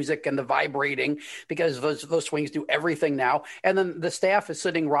and the music and the vibrating, because those swings do everything now. And then the staff is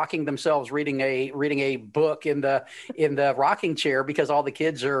sitting rocking themselves, reading a book in the rocking chair because all the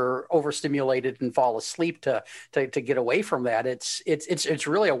kids are overstimulated and fall asleep to get away from that. It's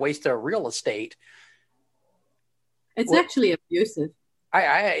really a waste of real estate. It's actually abusive.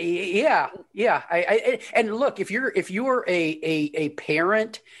 Yeah. And look, if you're a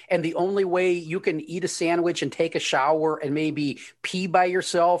parent and the only way you can eat a sandwich and take a shower and maybe pee by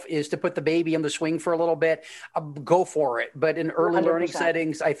yourself is to put the baby in the swing for a little bit, go for it. But in early 100%. Learning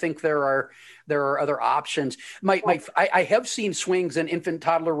settings, I think there are other options. I have seen swings in infant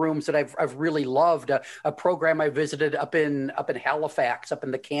toddler rooms that I've really loved. A program I visited up in Halifax, up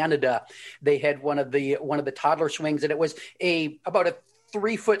in the Canada, they had one of the toddler swings, and it was about a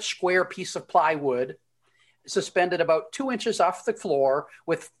 3-foot square piece of plywood suspended about 2 inches off the floor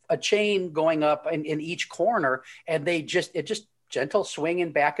with a chain going up in each corner. And it just gentle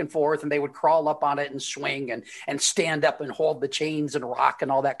swinging back and forth, and they would crawl up on it and swing and stand up and hold the chains and rock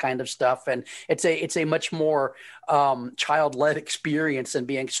and all that kind of stuff. And it's a much more child-led experience than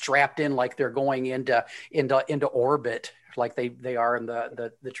being strapped in like they're going into orbit like they are in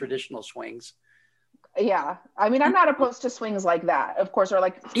the traditional swings. Yeah. I mean, I'm not opposed to swings like that, of course, or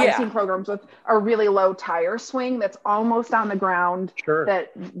like I've seen programs with a really low tire swing that's almost on the ground. Sure.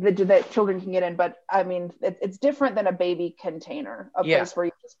 that children can get in. But I mean, it's different than a baby container, a place where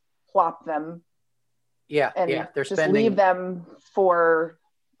you just plop them. Yeah. And just leave them for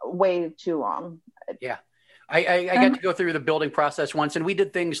way too long. Yeah. I got to go through the building process once, and we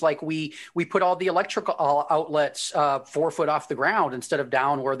did things like we put all the electrical outlets 4 foot off the ground instead of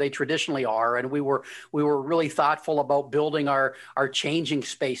down where they traditionally are, and we were really thoughtful about building our changing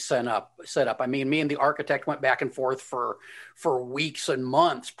space set up. I mean, me and the architect went back and forth for weeks and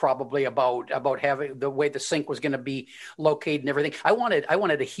months, probably about having the way the sink was going to be located and everything. I wanted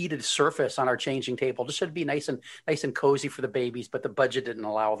a heated surface on our changing table, just so it'd be nice and cozy for the babies, but the budget didn't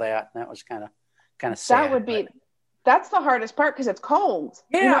allow that. And that was kind of sad. That's the hardest part because it's cold.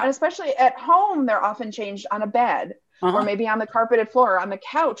 Yeah. And especially at home, they're often changed on a bed or maybe on the carpeted floor or on the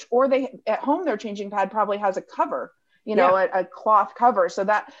couch, or at home, their changing pad probably has a cover, a cloth cover. So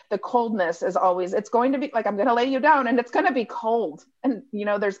that the coldness is always, it's going to be like, I'm going to lay you down and it's going to be cold. And,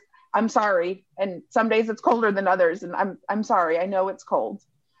 I'm sorry. And some days it's colder than others. And I'm sorry. I know it's cold.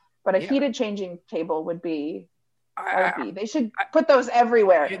 But a heated changing table would be RB. They should put those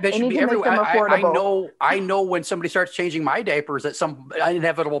everywhere. They should need be to everywhere. Make them affordable. I know when somebody starts changing my diapers at some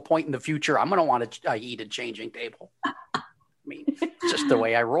inevitable point in the future, I'm going to want a heated changing table. I mean, it's just the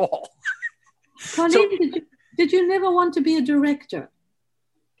way I roll. Colleen, did you never want to be a director?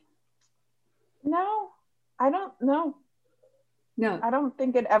 No, I don't know. No, I don't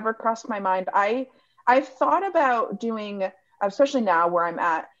think it ever crossed my mind. I've thought about doing, especially now where I'm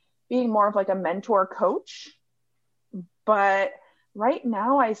at, being more of like a mentor coach. But right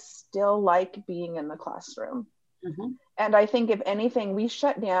now, I still like being in the classroom. Mm-hmm. And I think if anything, we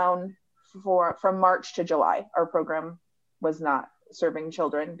shut down from March to July. Our program was not serving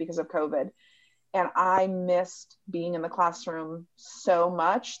children because of COVID. And I missed being in the classroom so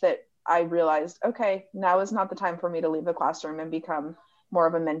much that I realized, okay, now is not the time for me to leave the classroom and become more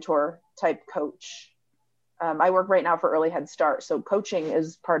of a mentor type coach. I work right now for Early Head Start. So coaching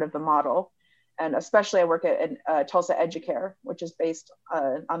is part of the model. And especially I work at Tulsa Educare, which is based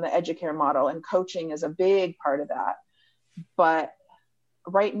on the Educare model. And coaching is a big part of that. But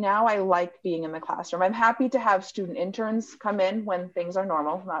right now I like being in the classroom. I'm happy to have student interns come in when things are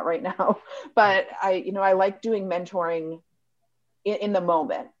normal, not right now. But I like doing mentoring in the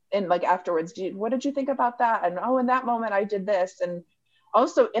moment. And like afterwards, what did you think about that? And in that moment I did this. And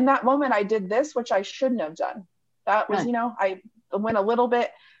also in that moment I did this, which I shouldn't have done. That was, I went a little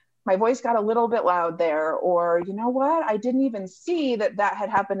bit, my voice got a little bit loud there, or you know what? I didn't even see that had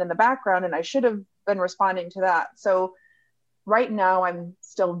happened in the background and I should have been responding to that. So right now I'm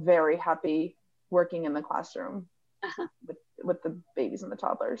still very happy working in the classroom with the babies and the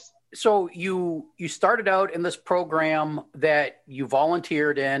toddlers. So you started out in this program that you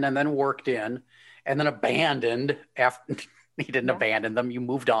volunteered in and then worked in and then abandoned after. You didn't abandon them. You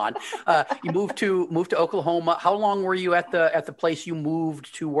moved on. You moved to Oklahoma. How long were you at the place you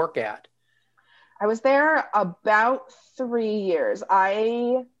moved to work at? I was there about 3 years.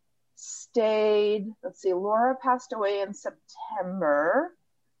 I stayed. Let's see. Laura passed away in September,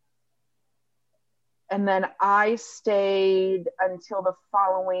 and then I stayed until the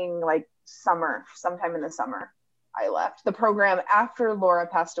following summer. Sometime in the summer, I left the program after Laura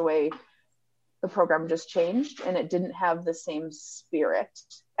passed away. The program just changed and it didn't have the same spirit,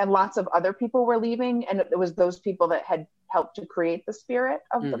 and lots of other people were leaving, and it was those people that had helped to create the spirit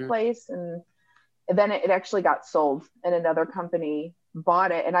of the place. And then it actually got sold and another company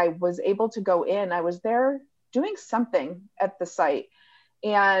bought it, and I was able to go in. I was there doing something at the site,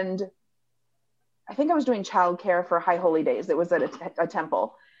 and I think I was doing childcare for High Holy Days. It was at a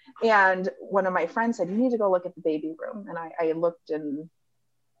temple, and one of my friends said, "You need to go look at the baby room." And I looked, and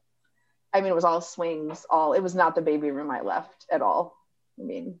I mean, it was all swings, it was not the baby room I left at all. I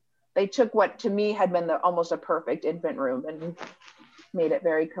mean, they took what to me had been almost a perfect infant room and made it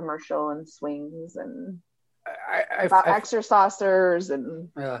very commercial and swings and exercisers. And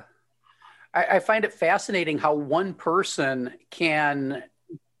I find it fascinating how one person can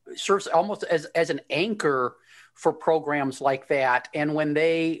serve almost as an anchor for programs like that. And when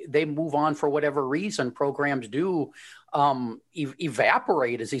they move on for whatever reason, programs do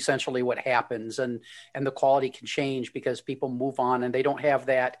evaporate is essentially what happens, and the quality can change because people move on and they don't have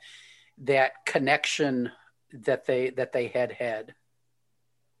that connection that they had.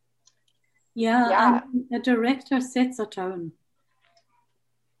 Yeah. The director sets a tone.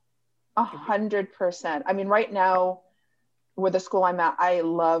 100%. I mean, right now with the school I'm at, I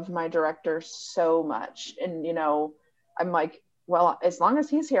love my director so much, and I'm like, well, as long as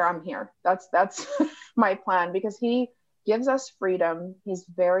he's here, I'm here. That's my plan, because he gives us freedom. He's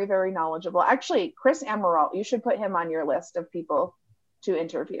very, very knowledgeable. Actually, Chris Amaral, you should put him on your list of people to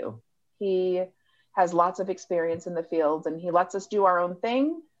interview. He has lots of experience in the field, and he lets us do our own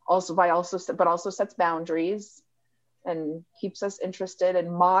thing, but also sets boundaries and keeps us interested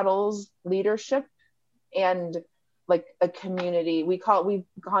and models leadership and like a community. We've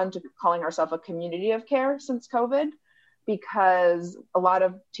gone to calling ourselves a community of care since COVID, because a lot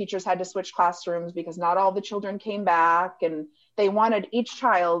of teachers had to switch classrooms because not all the children came back, and they wanted each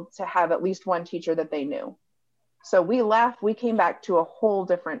child to have at least one teacher that they knew. So we came back to a whole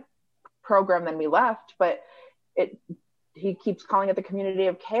different program than we left, but he keeps calling it the community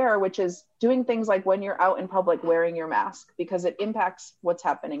of care, which is doing things like when you're out in public wearing your mask, because it impacts what's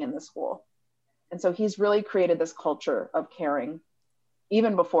happening in the school. And so he's really created this culture of caring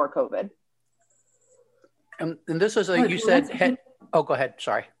even before COVID. And this is you said, go ahead.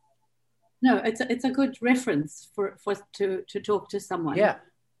 Sorry. No, it's a good reference for to talk to someone. Yeah.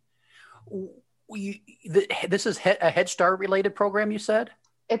 This is a Head Start related program, you said?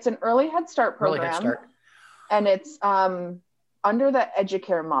 It's an Early Head Start program. Early Head Start. And it's under the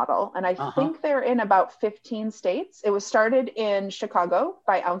Educare model, and I think they're in about 15 states. It was started in Chicago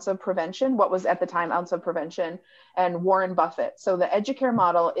by Ounce of Prevention, what was at the time Ounce of Prevention, and Warren Buffett. So the Educare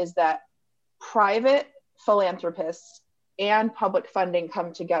model is that private philanthropists and public funding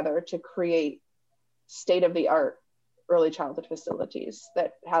come together to create state-of-the-art early childhood facilities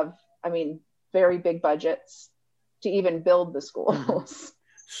that have, I mean, very big budgets to even build the schools.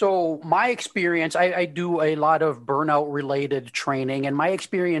 So my experience, I do a lot of burnout related training, and my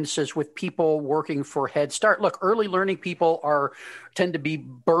experiences with people working for Head Start. Look, early learning people tend to be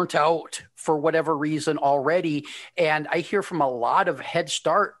burnt out for whatever reason already. And I hear from a lot of Head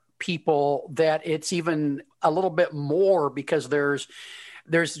Start people that it's even a little bit more because there's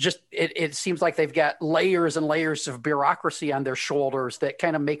just, it seems like they've got layers and layers of bureaucracy on their shoulders that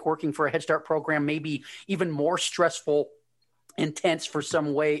kind of make working for a Head Start program maybe even more stressful, intense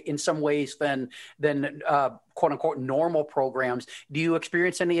in some ways than quote unquote normal programs. Do you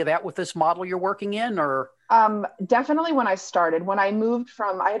experience any of that with this model you're working in, or? Definitely when I started, when I moved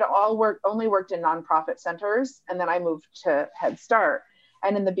from, I had only worked in nonprofit centers, and then I moved to Head Start.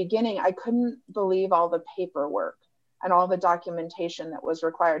 And in the beginning, I couldn't believe all the paperwork and all the documentation that was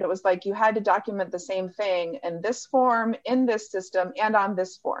required. It was like you had to document the same thing in this form, in this system, and on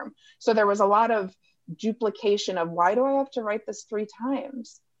this form. So there was a lot of duplication of, why do I have to write this 3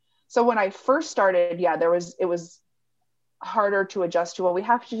 times? So when I first started, it was harder to adjust to, well, we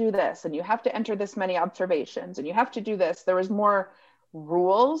have to do this, and you have to enter this many observations, and you have to do this. There was more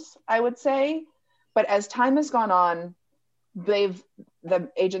rules, I would say. But as time has gone on, the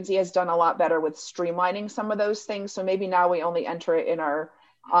agency has done a lot better with streamlining some of those things. So maybe now we only enter it in our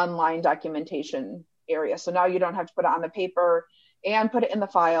online documentation area. So now you don't have to put it on the paper and put it in the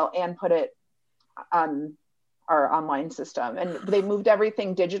file and put it on our online system. And they moved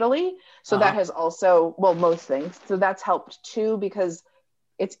everything digitally. So that has also, well, most things. So that's helped too, because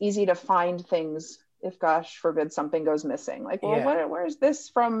it's easy to find things if, gosh forbid, something goes missing. Like, well, where's this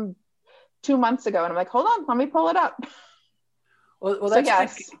from 2 months ago? And I'm like, hold on, let me pull it up. Well,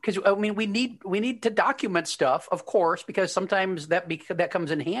 that's because I mean, we need to document stuff, of course, because sometimes that comes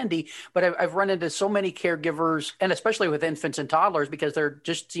in handy. But I've run into so many caregivers, and especially with infants and toddlers, because there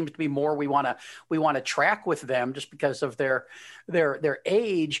just seems to be more we want to track with them just because of their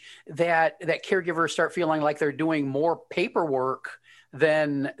age. That caregivers start feeling like they're doing more paperwork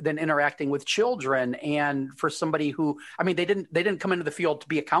than interacting with children. And for somebody who, I mean, they didn't come into the field to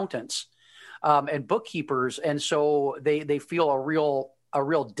be accountants. And bookkeepers, and so they feel a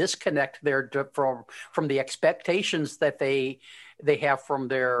real disconnect there from the expectations that they have from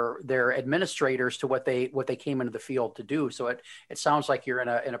their administrators to what they came into the field to do. So it sounds like you're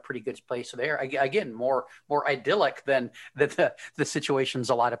in a pretty good place there. Again, more idyllic than the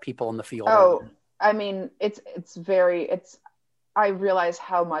situations a lot of people in the field. Oh, I mean, I realize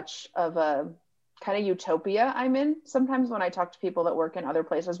how much of a kind of utopia I'm in sometimes when I talk to people that work in other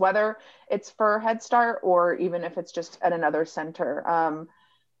places, whether it's for Head Start or even if it's just at another center.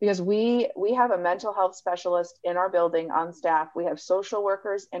 Because we have a mental health specialist in our building on staff. We have social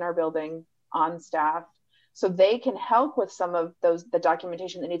workers in our building on staff. So they can help with some of the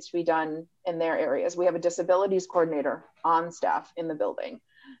documentation that needs to be done in their areas. We have a disabilities coordinator on staff in the building.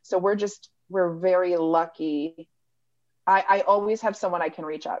 So we're very lucky. I always have someone I can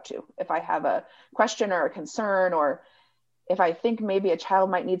reach out to if I have a question or a concern, or if I think maybe a child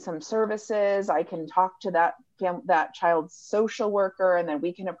might need some services. I can talk to that child's social worker, and then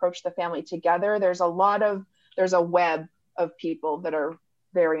we can approach the family together. There's a web of people that are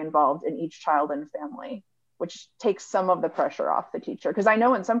very involved in each child and family, which takes some of the pressure off the teacher. Because I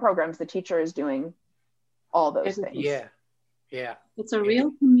know in some programs the teacher is doing all those things. Yeah. It's a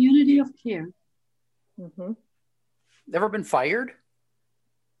real community of care. Mm-hmm. Never been fired?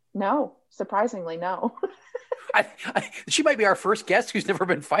 No, surprisingly, no. She might be our first guest who's never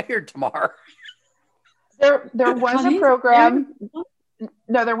been fired, Tamar. There was a program.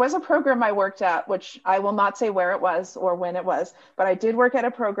 No, there was a program I worked at, which I will not say where it was or when it was, but I did work at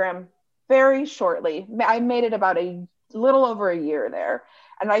a program very shortly. I made it about a little over a year there.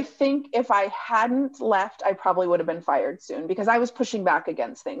 And I think if I hadn't left, I probably would have been fired soon, because I was pushing back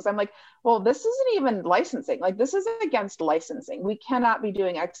against things. I'm like, well, this isn't even licensing. Like, this is against licensing. We cannot be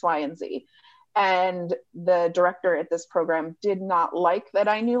doing X, Y, and Z. And the director at this program did not like that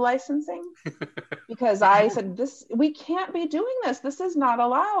I knew licensing, because I said, we can't be doing this. This is not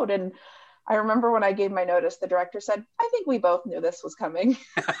allowed. And I remember when I gave my notice, the director said, I think we both knew this was coming.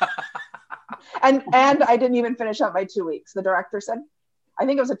 and I didn't even finish up my 2 weeks. The director said, I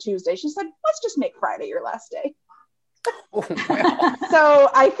think it was a Tuesday. She said, let's just make Friday your last day. Oh, well. So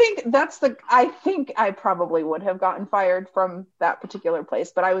I think I probably would have gotten fired from that particular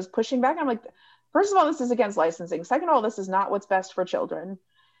place, but I was pushing back. I'm like, first of all, this is against licensing. Second of all, this is not what's best for children.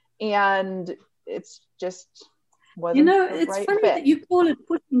 And it's just wasn't it's right funny fit. that you call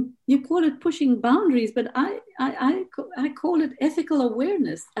it pushing boundaries, but I call it ethical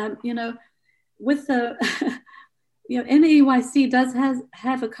awareness. With the NAEYC does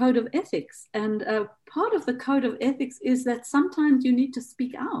have a code of ethics, and part of the code of ethics is that sometimes you need to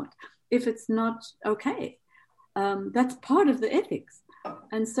speak out if it's not okay. That's part of the ethics,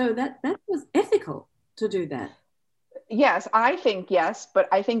 and so that was ethical to do that. Yes, I think yes, but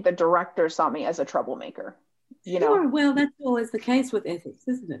I think the director saw me as a troublemaker. Sure. Well, that's always the case with ethics,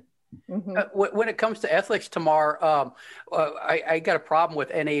 isn't it? Mm-hmm. When it comes to ethics, Tamar, I got a problem with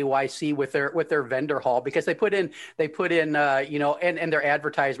NAEYC with their vendor hall, because they put in and their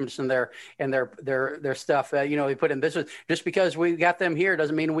advertisements and their stuff. They put in, this is just because we got them here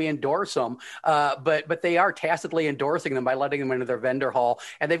doesn't mean we endorse them. But they are tacitly endorsing them by letting them into their vendor hall,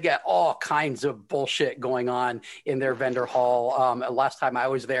 and they've got all kinds of bullshit going on in their vendor hall. Last time I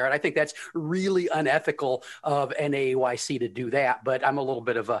was there, and I think that's really unethical of NAEYC to do that. But I'm a little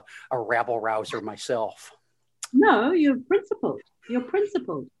bit of a rabble rouser myself. No, you're principled.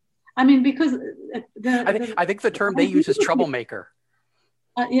 I mean, because I think the term they use is troublemaker.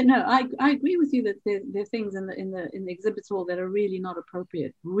 I agree with you that there are things in the exhibits hall that are really not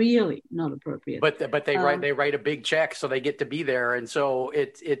appropriate. But they write a big check, so they get to be there, and so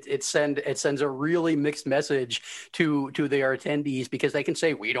it sends a really mixed message to their attendees, because they can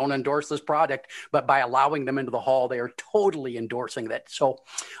say we don't endorse this product, but by allowing them into the hall, they are totally endorsing that. So,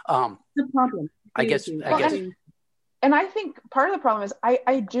 the problem. I guess. And I think part of the problem is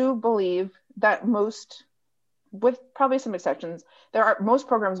I do believe that most, with probably some exceptions, most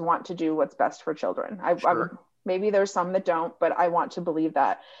programs want to do what's best for children. Sure. Maybe there's some that don't, but I want to believe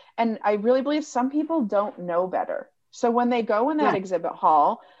that. And I really believe some people don't know better. So when they go in that exhibit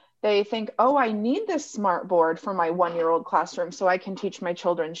hall, they think, oh, I need this smart board for my 1-year-old classroom so I can teach my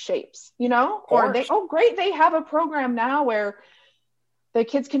children shapes, or great, they have a program now where the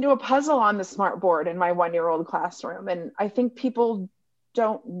kids can do a puzzle on the smart board in my 1-year-old classroom. And I think people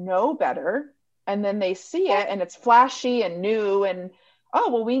don't know better. And then they see it and it's flashy and new, and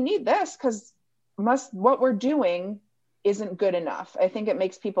we need this because what we're doing isn't good enough. I think it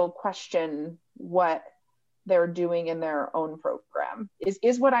makes people question what they're doing in their own program.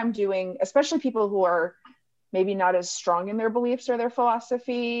 Is what I'm doing, especially people who are maybe not as strong in their beliefs or their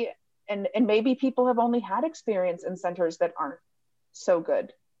philosophy, and maybe people have only had experience in centers that aren't so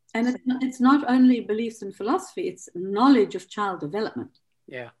good. And it's not only beliefs and philosophy, it's knowledge of child development.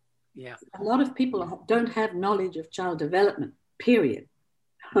 Yeah. A lot of people don't have knowledge of child development, period.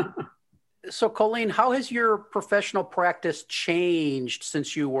 So, Colleen, how has your professional practice changed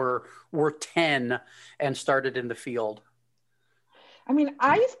since you were 10 and started in the field? I mean,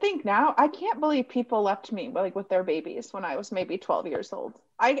 I think now, I can't believe people left me with their babies when I was maybe 12 years old.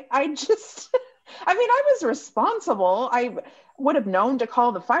 I was responsible. I would have known to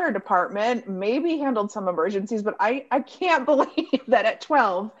call the fire department, maybe handled some emergencies, but I can't believe that at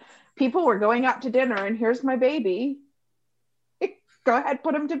 12, people were going out to dinner and here's my baby. Go ahead,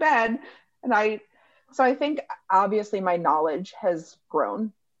 put him to bed. So I think obviously my knowledge has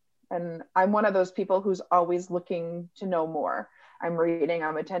grown, and I'm one of those people who's always looking to know more. I'm reading,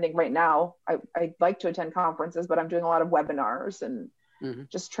 I'm attending right now. I like to attend conferences, but I'm doing a lot of webinars and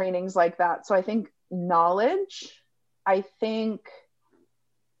just trainings like that. So I think knowledge, I think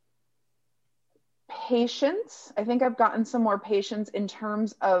patience. I think I've gotten some more patience in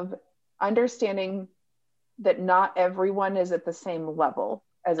terms of understanding that not everyone is at the same level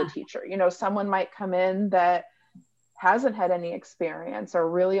as a teacher. Someone might come in that hasn't had any experience or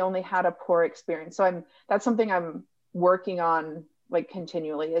really only had a poor experience. So that's something I'm working on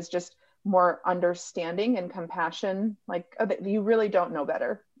continually, is just more understanding and compassion. You really don't know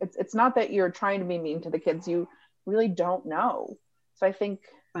better. It's not that you're trying to be mean to the kids. You really don't know. So I think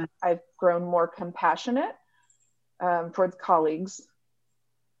I've grown more compassionate towards colleagues.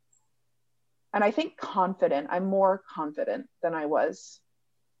 And I think confident. I'm more confident than I was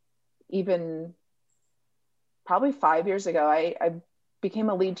even probably 5 years ago. I became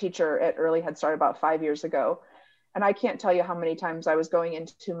a lead teacher at Early Head Start about 5 years ago. And I can't tell you how many times I was going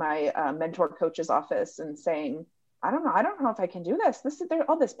into my mentor coach's office and saying, I don't know if I can do this. There's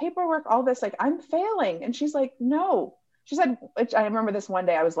all this paperwork, all this, I'm failing. And she's like, no. She said, I remember this one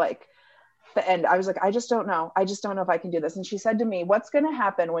day, I was like, the end. I was like, I just don't know if I can do this. And she said to me, what's going to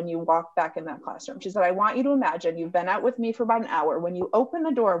happen when you walk back in that classroom? She said, I want you to imagine you've been out with me for about an hour. When you open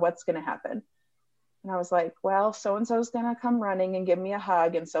the door, what's going to happen? And I was like, well, so-and-so's going to come running and give me a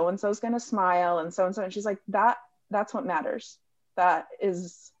hug, and so-and-so's going to smile, and so-and-so. And she's like, that's what matters. That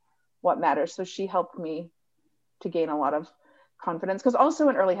is what matters. So she helped me to gain a lot of confidence. Because also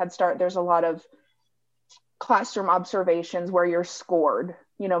in early Head Start, there's a lot of classroom observations where you're scored.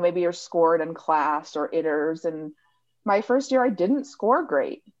 You know, maybe you're scored in class or ITERs. And my first year, I didn't score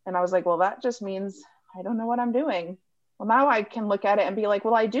great. And I was like, well, that just means I don't know what I'm doing. Well, now I can look at it and be like,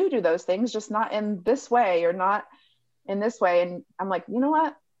 well, I do those things, just not in this way or not in this way. And I'm like, you know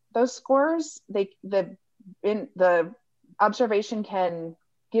what? Those scores, the observation can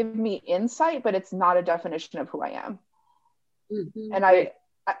give me insight, but it's not a definition of who I am. Mm-hmm.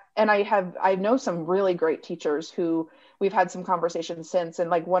 And I know some really great teachers who we've had some conversations since.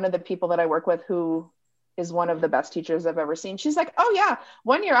 And like one of the people that I work with who is one of the best teachers I've ever seen, she's like, oh yeah,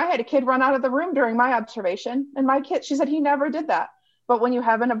 one year I had a kid run out of the room during my observation, and my kid, she said, he never did that. But when you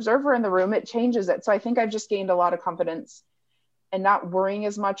have an observer in the room, it changes it. So I think I've just gained a lot of confidence and not worrying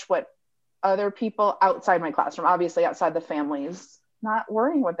as much what other people outside my classroom, obviously outside the families, not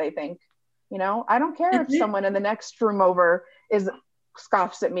worrying what they think. You know, I don't care if someone in the next room over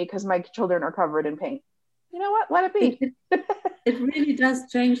scoffs at me because my children are covered in paint. You know what? Let it be. It really does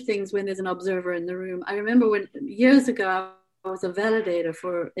change things when there's an observer in the room. I remember when years ago I was a validator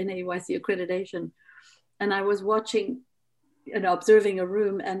for NAEYC accreditation, and I was watching and observing a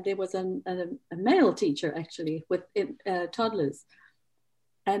room, and there was a male teacher actually with toddlers,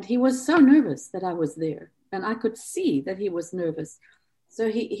 and he was so nervous that I was there, and I could see that he was nervous. So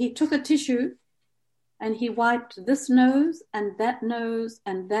he took a tissue and he wiped this nose and that nose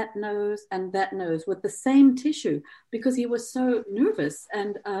and that nose and that nose with the same tissue because he was so nervous.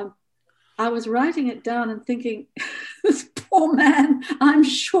 And I was writing it down and thinking, this poor man, I'm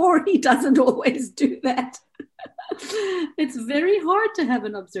sure he doesn't always do that. It's very hard to have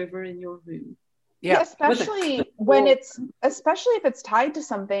an observer in your room. Yeah, especially if it's tied to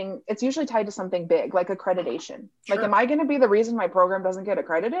something, it's usually tied to something big, like accreditation. Sure. Like, am I going to be the reason my program doesn't get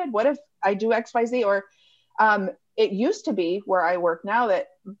accredited? What if I do X, Y, Z? Or it used to be where I work now that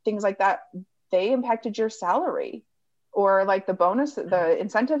things like that, they impacted your salary or like the bonus, the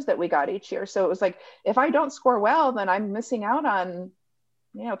incentives that we got each year. So it was like, if I don't score well, then I'm missing out on,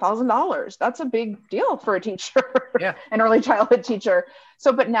 $1,000. That's a big deal for a teacher, an early childhood teacher.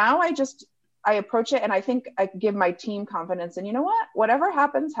 So, but now I approach it and I think I give my team confidence, and you know what, whatever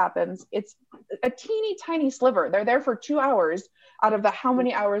happens. It's a teeny tiny sliver. They're there for 2 hours out of the, how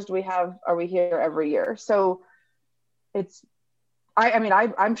many hours are we here every year? So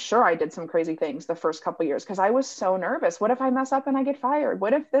I'm sure I did some crazy things the first couple of years because I was so nervous. What if I mess up and I get fired?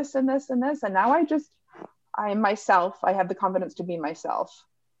 What if this and this and this? And now I am myself. I have the confidence to be myself.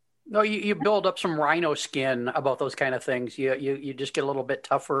 No, you build up some rhino skin about those kind of things. You just get a little bit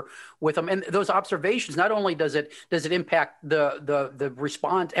tougher with them. And those observations, not only does it impact the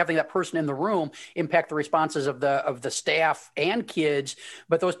response, having that person in the room impact the responses of the staff and kids,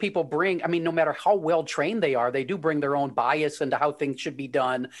 but those people bring, no matter how well trained they are, they do bring their own bias into how things should be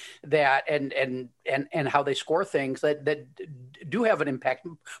done, that and how they score things that do have an impact,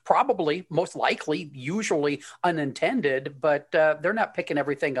 probably, most likely, usually unintended, but they're not picking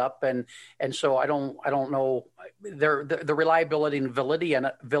everything up. And so I don't know, the reliability and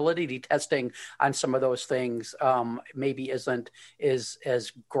validity testing on some of those things maybe isn't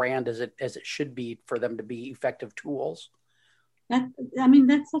as grand as it should be for them to be effective tools.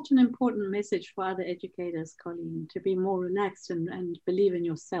 That's such an important message for other educators, Colleen, to be more relaxed and believe in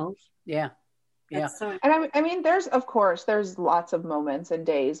yourself. Yeah. Yeah. And there's lots of moments and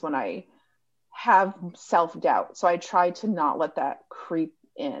days when I have self-doubt. So I try to not let that creep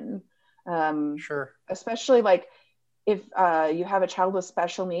in. Sure. Especially like if you have a child with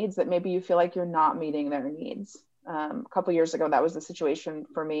special needs that maybe you feel like you're not meeting their needs. A couple years ago, that was the situation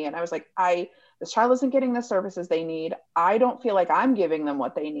for me. And I was like, this child isn't getting the services they need. I don't feel like I'm giving them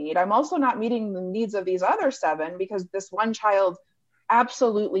what they need. I'm also not meeting the needs of these other 7 because this one child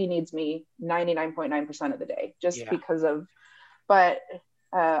absolutely needs me 99.9% of the day because of, but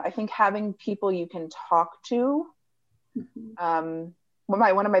I think having people you can talk to, one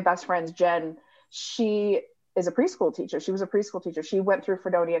of my best friends, Jen, she is a preschool teacher. She was a preschool teacher. She went through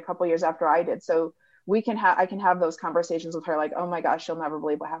Fredonia a couple years after I did. So I can have those conversations with her, like, oh my gosh, you'll never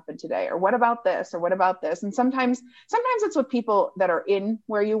believe what happened today. Or what about this? Or what about this? And sometimes it's with people that are in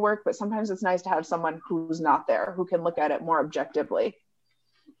where you work, but sometimes it's nice to have someone who's not there, who can look at it more objectively.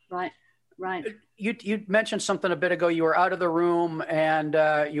 Right. Right. You mentioned something a bit ago. You were out of the room and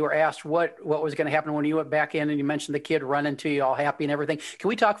you were asked what was going to happen when you went back in, and you mentioned the kid running to you all happy and everything. Can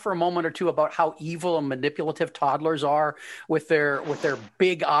we talk for a moment or two about how evil and manipulative toddlers are with their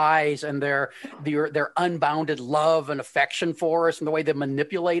big eyes and their unbounded love and affection for us and the way they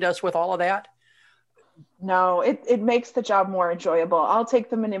manipulate us with all of that? No, it makes the job more enjoyable. I'll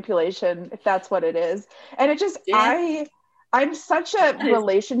take the manipulation if that's what it is. And it just, I'm such a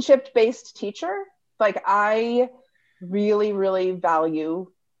relationship-based teacher. Like, I really, really value,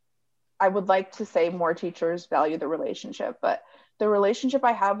 I would like to say more teachers value the relationship, but the relationship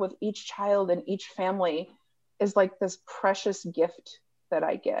I have with each child and each family is like this precious gift that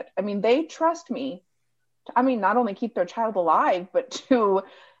I get. I mean, they trust me to, not only keep their child alive, but to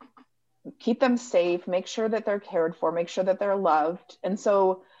keep them safe, make sure that they're cared for, make sure that they're loved. And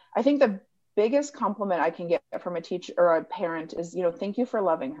so I think the biggest compliment I can get from a teacher or a parent is, thank you for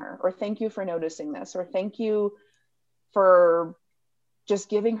loving her, or thank you for noticing this, or thank you for just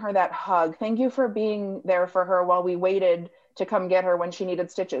giving her that hug. Thank you for being there for her while we waited to come get her when she needed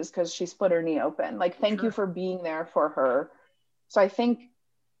stitches because she split her knee open. Like, thank you for being there for her. So I think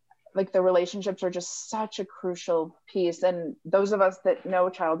like the relationships are just such a crucial piece. And those of us that know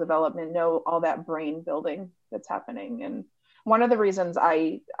child development know all that brain building that's happening. And one of the reasons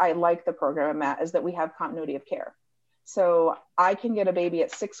I like the program I'm at is that we have continuity of care. So I can get a baby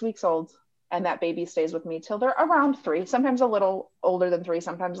at 6 weeks old, and that baby stays with me till they're around 3, sometimes a little older than 3,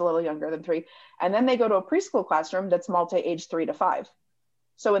 sometimes a little younger than 3. And then they go to a preschool classroom that's multi-age 3 to 5.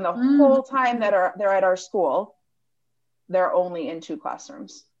 So in the whole time that they're at our school, they're only in 2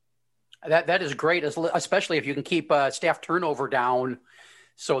 classrooms. That is great, especially if you can keep staff turnover down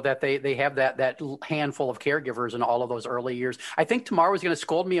so that they have that handful of caregivers in all of those early years. I think Tamar was going to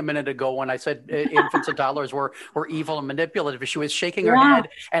scold me a minute ago when I said infants and toddlers were evil and manipulative. She was shaking her head,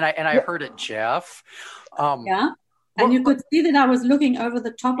 and I heard it, Jeff. And you could see that I was looking over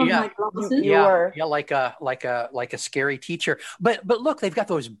the top of my glasses. Like a scary teacher. But look, they've got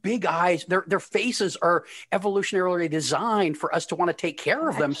those big eyes. Their faces are evolutionarily designed for us to want to take care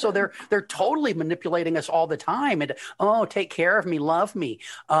of them. So they're totally manipulating us all the time. And take care of me, love me.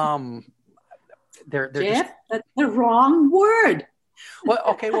 They're Jeff, that's the wrong word. Well,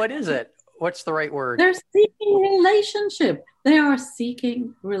 okay, what is it? What's the right word? They're seeking relationship. They are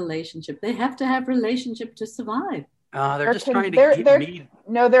seeking relationship. They have to have relationship to survive. They're just trying to get me.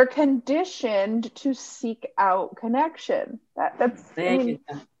 No, they're conditioned to seek out connection. That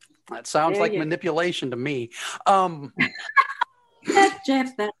sounds like manipulation to me. That's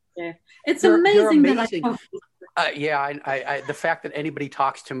Jeff. It's amazing that I talk to I the fact that anybody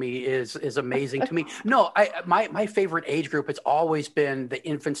talks to me is amazing to me. No, my favorite age group has always been the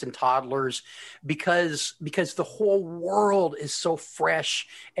infants and toddlers because the whole world is so fresh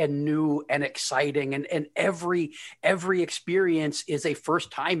and new and exciting, and every experience is a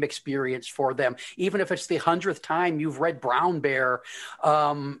first time experience for them. Even if it's the 100th time you've read Brown Bear,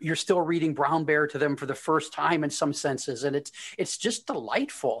 you're still reading Brown Bear to them for the first time in some senses, and it's just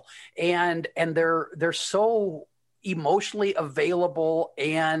delightful, and they're so emotionally available,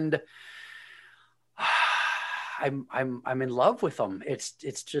 and I'm in love with them.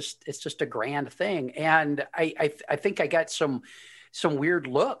 It's just a grand thing, and I think I got some weird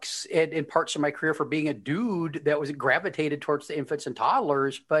looks in parts of my career for being a dude that was gravitated towards the infants and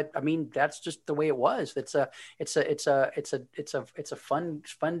toddlers, but I mean that's just the way it was. It's a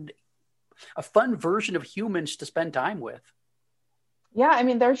fun version of humans to spend time with. Yeah, I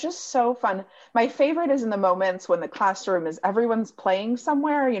mean, they're just so fun. My favorite is in the moments when the classroom is everyone's playing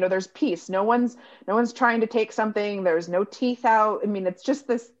somewhere. There's peace. No one's trying to take something. There's no teeth out. I mean, it's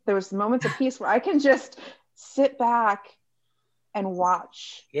just there's moments of peace where I can just sit back and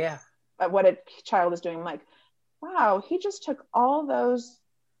watch what a child is doing. I'm like, wow, he just took all those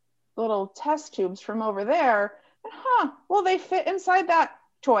little test tubes from over there and well, they fit inside that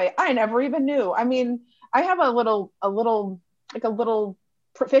toy. I never even knew. I mean, I have a little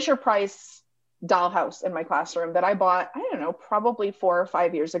Fisher-Price dollhouse in my classroom that I bought, I don't know, probably 4 or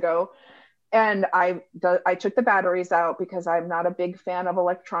 5 years ago. And I took the batteries out because I'm not a big fan of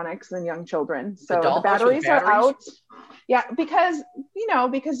electronics and young children. So the batteries are out. Yeah, because you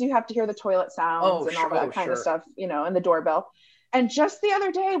have to hear the toilet sounds and all that kind of stuff, and the doorbell. And just the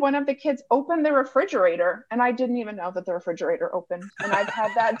other day, one of the kids opened the refrigerator, and I didn't even know that the refrigerator opened. And I've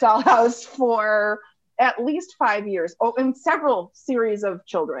had that dollhouse for at least 5 years, in several series of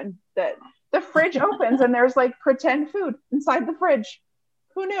children, that the fridge opens and there's like pretend food inside the fridge.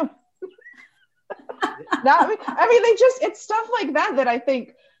 Who knew? It's stuff like that I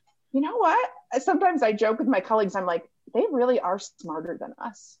think, you know what? Sometimes I joke with my colleagues. I'm like, they really are smarter than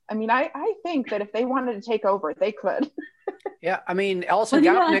us. I mean, I think that if they wanted to take over, they could. Yeah, I mean, Alison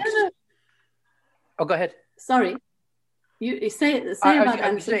Gopnik's. Oh, go ahead. Sorry. You say about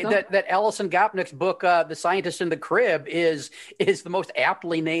I would say that Alison Gopnik's book, "The Scientist in the Crib," is the most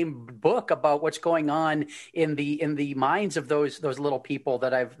aptly named book about what's going on in the minds of those little people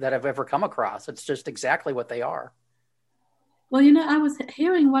that I've ever come across. It's just exactly what they are. Well, I was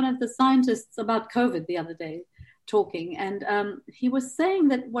hearing one of the scientists about COVID the other day talking, and he was saying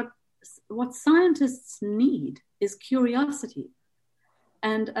that what scientists need is curiosity,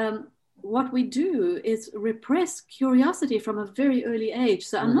 and what we do is repress curiosity from a very early age.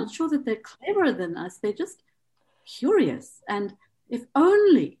 So I'm not sure that they're cleverer than us. They're just curious. And if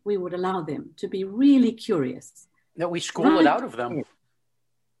only we would allow them to be really curious. That we school it out of them.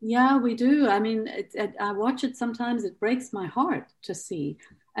 Yeah, we do. I mean, I watch it sometimes. It breaks my heart to see.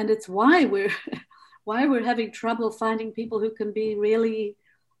 And it's why we're having trouble finding people who can be really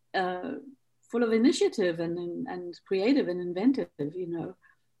full of initiative and creative and inventive,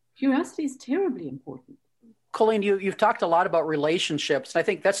 Curiosity is terribly important. Colleen, you've talked a lot about relationships. I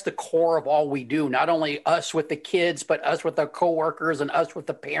think that's the core of all we do, not only us with the kids, but us with our coworkers and us with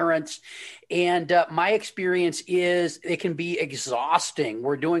the parents. And my experience is it can be exhausting.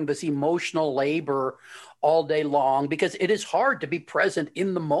 We're doing this emotional labor all day long because it is hard to be present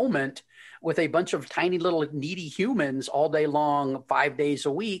in the moment with a bunch of tiny little needy humans all day long, 5 days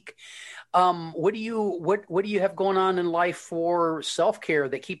a week. What do you have going on in life for self-care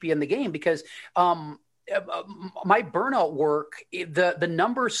that keep you in the game? Because my burnout work, the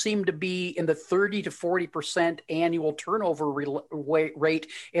numbers seem to be in the 30 to 40% annual turnover rate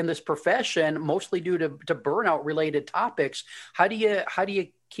in this profession, mostly due to burnout related topics. How do you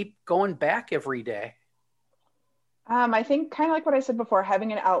keep going back every day? I think kind of like what I said before,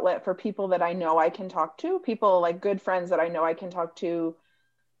 having an outlet for people that I know I can talk to, people like good friends that I know I can talk to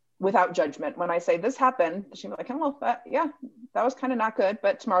without judgment. When I say this happened, she'll be like, oh, well, that was kind of not good,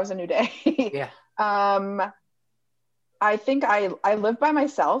 but tomorrow's a new day. Yeah. I think I live by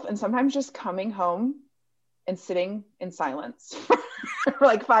myself, and sometimes just coming home and sitting in silence for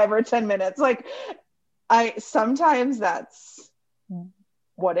like 5 or 10 minutes. Like sometimes that's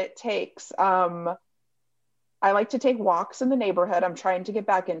what it takes. I like to take walks in the neighborhood. I'm trying to get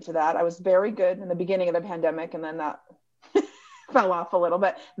back into that. I was very good in the beginning of the pandemic, and then that fell off a little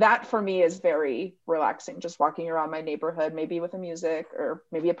bit. That for me is very relaxing, just walking around my neighborhood, maybe with a music or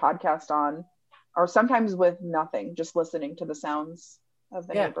maybe a podcast on, or sometimes with nothing, just listening to the sounds of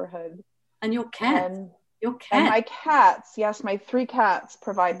the neighborhood. And your cat. And my cats, yes, my 3 cats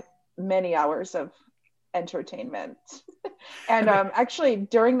provide many hours of entertainment. And actually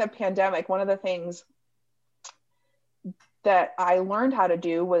during the pandemic, one of the things that I learned how to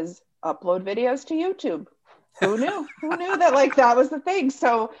do was upload videos to YouTube. Who knew? Who knew that that was the thing?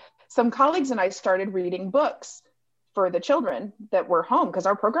 So some colleagues and I started reading books for the children that were home because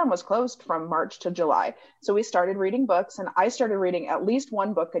our program was closed from March to July. So we started reading books, and I started reading at least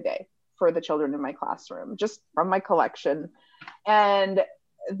 1 book a day for the children in my classroom, just from my collection. And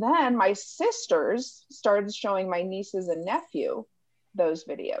then my sisters started showing my nieces and nephew those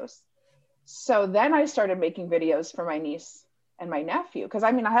videos. So then I started making videos for my niece and my nephew, because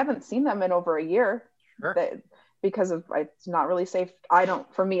I haven't seen them in over a year. Sure. Because it's not really safe.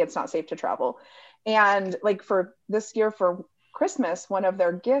 For me, it's not safe to travel. And like for this year for Christmas, one of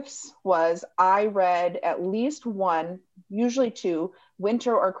their gifts was I read at least 1, usually 2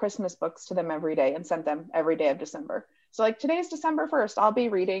 winter or Christmas books to them every day and sent them every day of December. So like today's December 1st, I'll be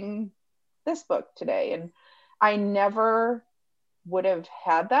reading this book today. And I never would have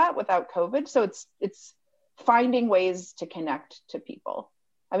had that without COVID. So it's finding ways to connect to people.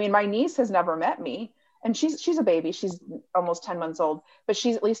 My niece has never met me. And she's a baby. She's almost 10 months old, but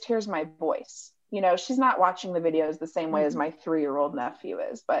she at least hears my voice. She's not watching the videos the same way as my 3-year-old nephew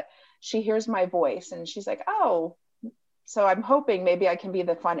is, but she hears my voice and she's like, oh, so I'm hoping maybe I can be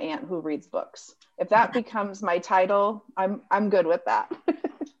the fun aunt who reads books. If that becomes my title, I'm good with that.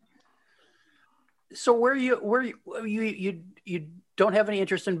 So you don't have any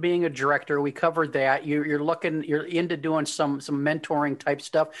interest in being a director. We covered that. You're into doing some mentoring type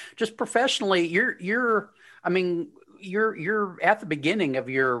stuff. Just professionally, you're at the beginning of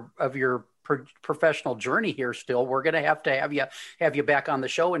your professional journey here. Still, we're going to have you back on the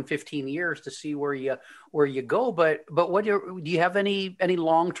show in 15 years to see where you go. But what do you have any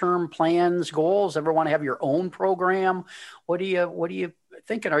long-term plans, goals? Ever want to have your own program? What are you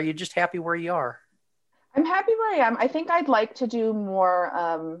thinking? Are you just happy where you are? I'm happy where I am. I think I'd like to do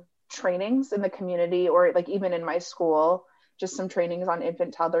more trainings in the community, or like even in my school, just some trainings on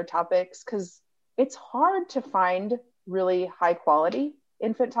infant toddler topics, because it's hard to find really high quality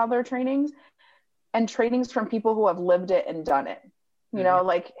infant toddler trainings and trainings from people who have lived it and done it. You know,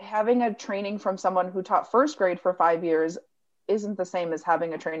 like having a training from someone who taught first grade for 5 years isn't the same as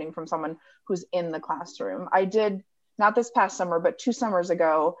having a training from someone who's in the classroom. I did, not this past summer, but 2 summers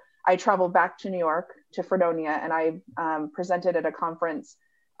ago, I traveled back to New York to Fredonia, and I presented at a conference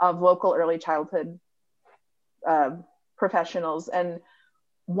of local early childhood professionals. And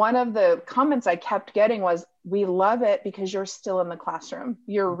one of the comments I kept getting was, we love it because you're still in the classroom.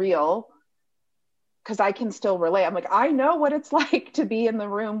 You're real. Because I can still relate. I'm like, I know what it's like to be in the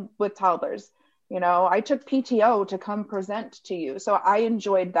room with toddlers. You know, I took PTO to come present to you. So I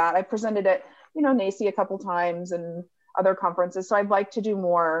enjoyed that. I presented at, you know, NACCE a couple times and other conferences. So I'd like to do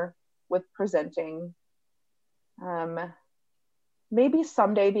more with presenting. Maybe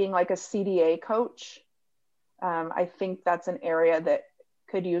someday being like a CDA coach. I think that's an area that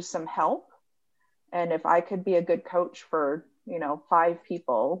could use some help. And if I could be a good coach for, you know, 5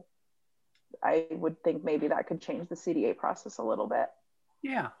 people, I would think maybe that could change the CDA process a little bit.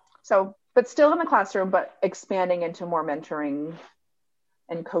 Yeah. So, but still in the classroom, but expanding into more mentoring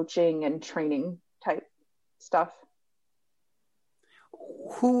and coaching and training type stuff.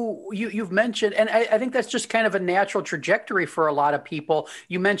 Who you've mentioned, and I think that's just kind of a natural trajectory for a lot of people.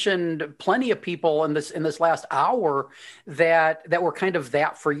 You mentioned plenty of people in this last hour that were kind of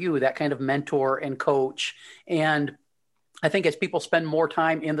that for you, that kind of mentor and coach. And I think as people spend more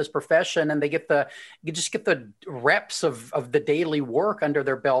time in this profession and they just get the reps of the daily work under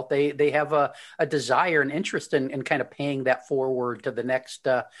their belt, they have a desire and interest in kind of paying that forward to the next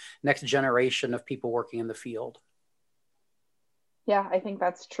generation of people working in the field. Yeah, I think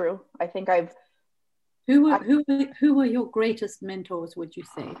that's true. I think Who were your greatest mentors, would you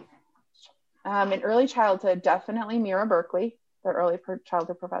say? In early childhood, definitely Mira Berkeley, the early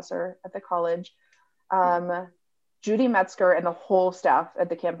childhood professor at the college. Judy Metzger and the whole staff at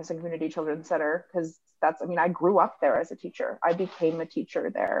the Campus and Community Children's Center, because I grew up there as a teacher. I became a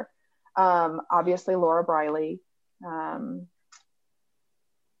teacher there. Obviously, Laura Briley,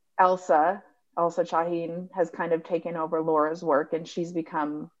 Elsa Chahine has kind of taken over Laura's work, and she's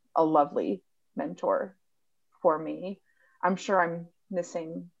become a lovely mentor for me. I'm sure I'm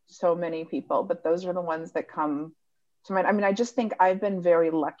missing so many people, but those are the ones that come to mind. I mean, I just think I've been very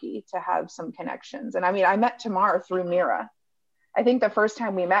lucky to have some connections. And I mean, I met Tamar through Mira. I think the first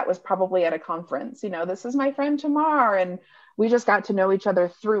time we met was probably at a conference. You know, this is my friend Tamar, and we just got to know each other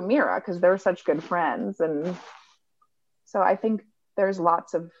through Mira because they're such good friends. And so I think there's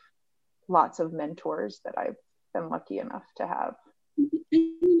lots of mentors that I've been lucky enough to have.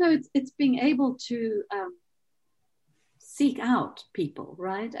 You know, it's being able to seek out people,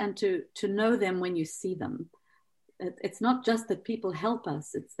 right? And to know them when you see them. It's not just that people help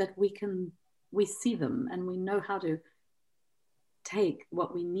us, it's that we see them and we know how to take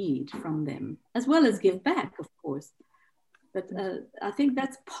what we need from them, as well as give back, of course. But I think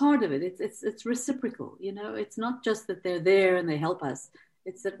that's part of it. It's reciprocal, you know. It's not just that they're there and they help us.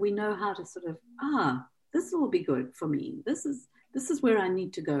 It's that we know how to sort of, this will be good for me. This is where I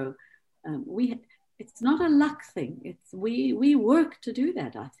need to go. It's not a luck thing. It's we work to do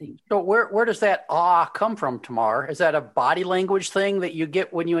that, I think. So where does that come from, Tamar? Is that a body language thing that you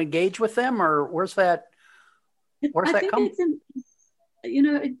get when you engage with them, or where's that come? I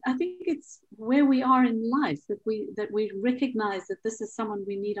think it's where we are in life that we recognize that this is someone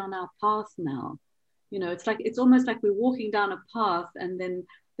we need on our path now. You know, it's almost like we're walking down a path and then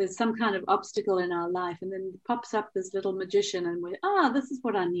there's some kind of obstacle in our life, and then pops up this little magician and we're, this is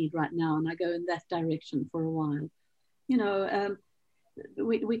what I need right now. And I go in that direction for a while. You know,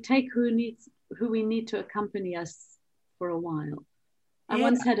 we take who we need to accompany us for a while. I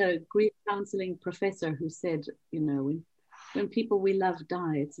once had a grief counseling professor who said, you know, when people we love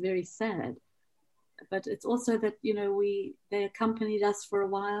die, it's very sad. But it's also that, you know, they accompanied us for a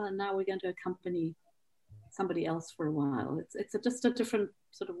while, and now we're going to accompany somebody else for a while. It's just a different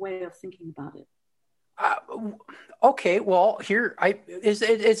sort of way of thinking about it. Okay, well, is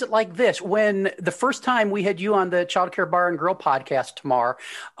it like this? When the first time we had you on the Child Care Bar and Grill podcast, Tamar,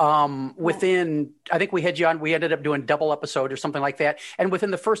 I think we had you on, we ended up doing double episode or something like that. And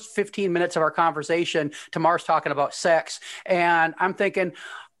within the first 15 minutes of our conversation, Tamar's talking about sex. And I'm thinking,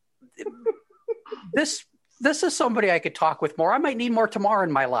 this is somebody I could talk with more. I might need more Tamar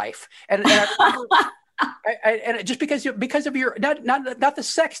in my life. And and just because of your not the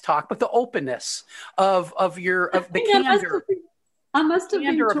sex talk, but the openness of the candor. I must have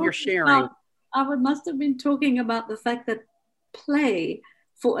been of your sharing. I must have been talking about the fact that play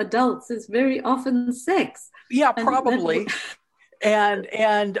for adults is very often sex. Yeah, probably. and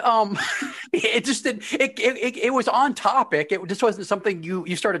it just did it was on topic. It just wasn't something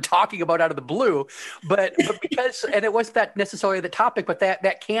you started talking about out of the blue, but because, and it wasn't that necessarily the topic, but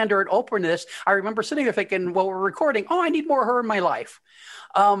that candor and openness. I remember sitting there thinking, while we're recording, I need more of her in my life.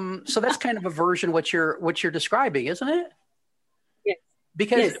 So that's kind of a version what you're describing, isn't it? Yes.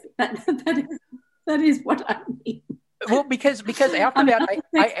 Because that is what I mean. Well, because after that,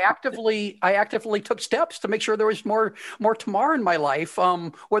 I actively took steps to make sure there was more Tamar in my life,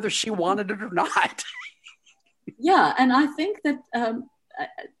 whether she wanted it or not. Yeah, and I think that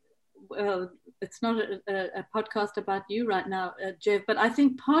it's not a podcast about you right now, Jeff, but I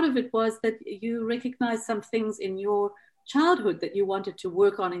think part of it was that you recognized some things in your childhood that you wanted to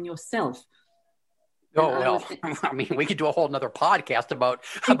work on in yourself. Oh, well, I mean, we could do a whole nother podcast about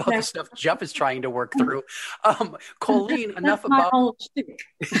the stuff Jeff is trying to work through. Colleen, enough about whole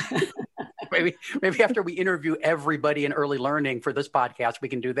maybe after we interview everybody in early learning for this podcast, we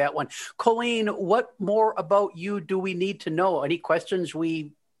can do that one. Colleen, what more about you do we need to know? Any questions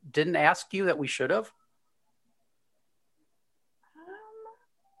we didn't ask you that we should have?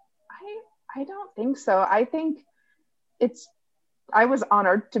 I don't think so. I think I was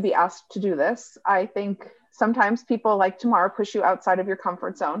honored to be asked to do this. I think sometimes people like Tamar push you outside of your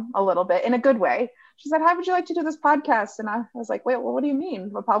comfort zone a little bit in a good way. She said, how would you like to do this podcast? And I was like, wait, well, what do you mean?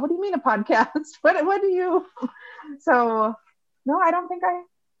 Well, what do you mean a podcast? What do you? So no, I don't think I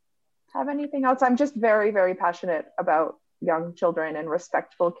have anything else. I'm just very, very passionate about young children and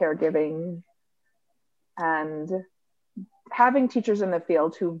respectful caregiving and having teachers in the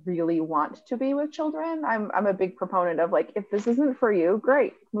field who really want to be with children. I'm a big proponent of, like, if this isn't for you,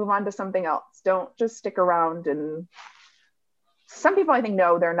 great, move on to something else. Don't just stick around. And some people, I think,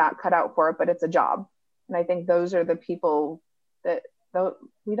 know they're not cut out for it, but it's a job. And I think those are the people that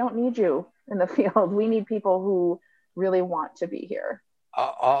we don't need you in the field. We need people who really want to be here.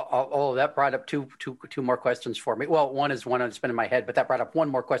 That brought up two more questions for me. Well, one that's been in my head, but that brought up one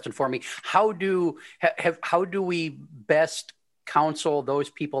more question for me. How do we best counsel those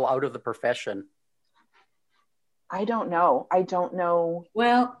people out of the profession? I don't know.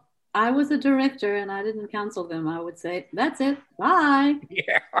 Well, I was a director and I didn't counsel them. I would say, that's it. Bye.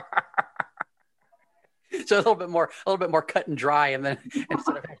 Yeah. So a little bit more cut and dry, and then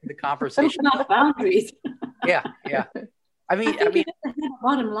instead of having the conversation. Not boundaries. Yeah. I mean,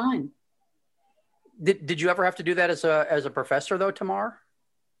 bottom line. Did you ever have to do that as a professor, though, Tamar?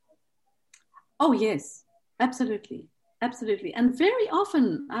 Oh yes, absolutely. And very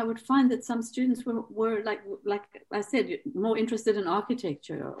often, I would find that some students were like I said, more interested in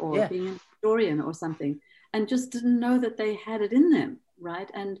architecture or being a historian or something, and just didn't know that they had it in them, right?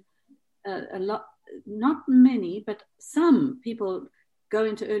 And a lot, not many, but some people go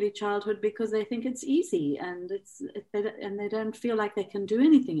into early childhood because they think it's easy and they don't feel like they can do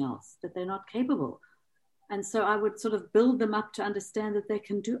anything else, that they're not capable. And so I would sort of build them up to understand that they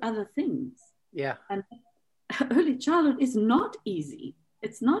can do other things. Yeah. And early childhood is not easy.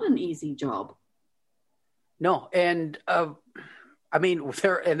 It's not an easy job. No. And I mean,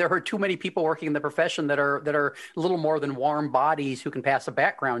 there are too many people working in the profession that are little more than warm bodies who can pass a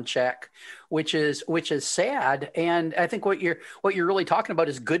background check, which is sad. And I think what you're really talking about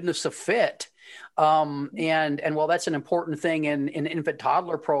is goodness of fit. And while that's an important thing in infant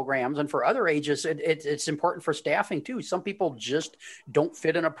toddler programs and for other ages, it's important for staffing too. Some people just don't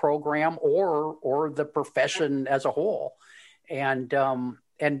fit in a program or the profession as a whole. And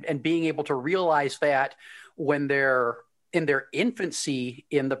being able to realize that when they're in their infancy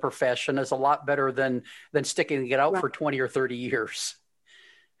in the profession is a lot better than sticking it out for 20 or 30 years.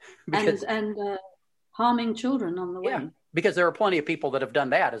 Because, and harming children on the way. Yeah, because there are plenty of people that have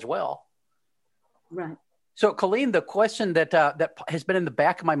done that as well. Right. So, Colleen, the question that has been in the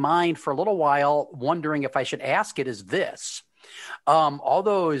back of my mind for a little while, wondering if I should ask it, is this. All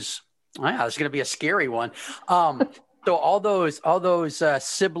those, it's going to be a scary one. So all those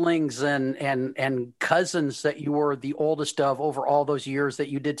siblings and cousins that you were the oldest of over all those years that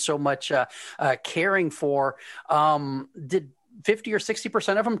you did so much caring for, did 50 or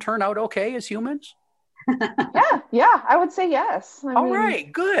 60% of them turn out okay as humans? Yeah, I would say yes. All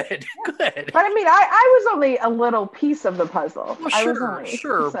right, good. But I mean, I was only a little piece of the puzzle. Well,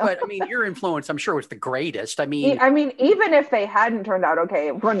 sure. But I mean, your influence, I'm sure, was the greatest. I mean, even if they hadn't turned out okay,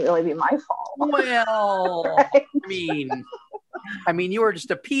 it wouldn't really be my fault. Well, right? I mean, you were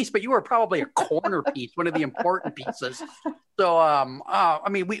just a piece, but you were probably a corner piece, one of the important pieces. So,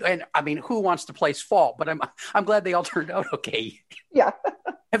 who wants to place fault? But I'm glad they all turned out okay. Yeah.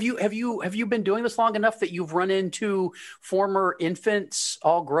 Have you been doing this long enough that you've run into former infants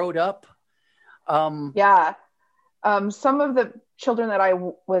all grown up? Yeah. Some of the children that I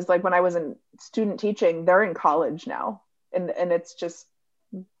was like, when I was in student teaching, they're in college now. And it's just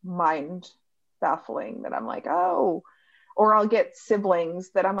mind baffling that I'm like, oh, or I'll get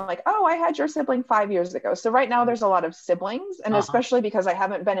siblings that I'm like, oh, I had your sibling 5 years ago. So right now there's a lot of siblings, and especially because I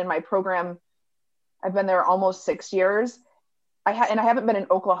haven't been in my program, I've been there almost 6 years. And I haven't been in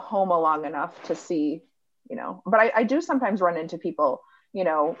Oklahoma long enough to see, but I do sometimes run into people,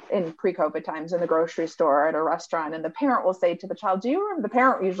 in pre-COVID times in the grocery store, at a restaurant, and the parent will say to the child, do you remember? The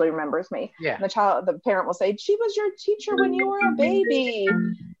parent usually remembers me. Yeah. And the parent will say, she was your teacher when you were a baby.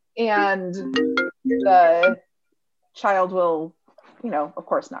 And the child will, of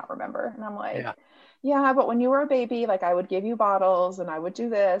course not remember. And I'm like, yeah, but when you were a baby, like I would give you bottles and I would do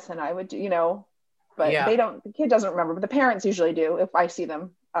this and I would do, but the kid doesn't remember, but the parents usually do if I see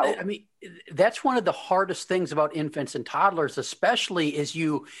them out. I mean, that's one of the hardest things about infants and toddlers, especially, is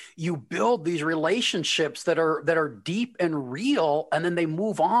you build these relationships that are deep and real, and then they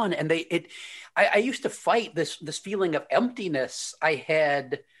move on. And I used to fight this feeling of emptiness I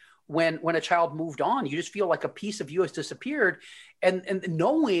had when a child moved on. You just feel like a piece of you has disappeared, and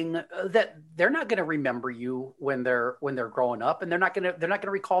knowing that they're not going to remember you when they're growing up, and they're not going to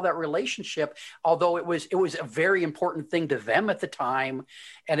recall that relationship, although it was a very important thing to them at the time,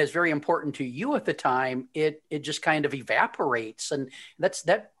 and is very important to you at the time. It just kind of evaporates, and that's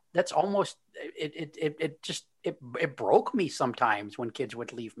almost it broke me sometimes when kids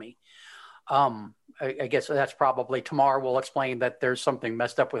would leave me. I guess that's probably Tamar will explain that there's something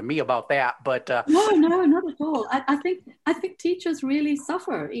messed up with me about that, but no, not at all. I think teachers really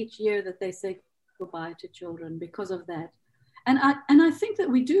suffer each year that they say goodbye to children because of that, and I think that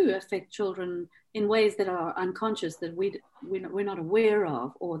we do affect children in ways that are unconscious, that we're not aware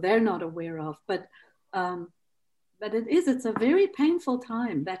of, or they're not aware of, but it's a very painful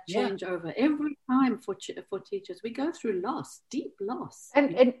time, that changeover. Every time for teachers, we go through loss, deep loss.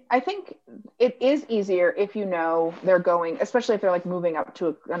 And I think it is easier if they're going, especially if they're like moving up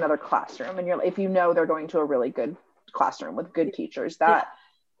to another classroom, and if they're going to a really good classroom with good teachers, that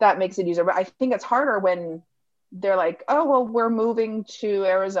makes it easier. But I think it's harder when they're like, oh, well, we're moving to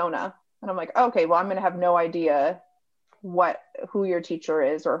Arizona. And I'm like, okay, well, I'm going to have no idea who your teacher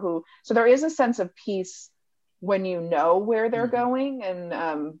is or who. So there is a sense of peace when where they're going.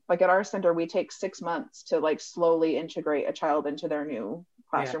 And like at our center, we take 6 months to like slowly integrate a child into their new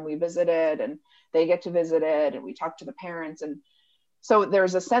classroom. We visited, and they get to visit it, and we talk to the parents. And so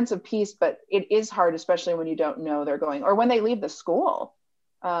there's a sense of peace, but it is hard, especially when you don't know they're going, or when they leave the school.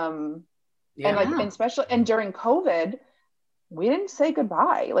 And especially, and during COVID, we didn't say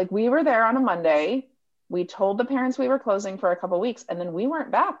goodbye. Like, we were there on a Monday. We told the parents we were closing for a couple of weeks, and then we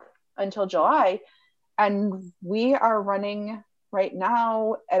weren't back until July. And we are running right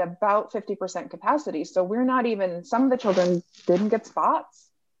now at about 50% capacity. So we're not even, some of the children didn't get spots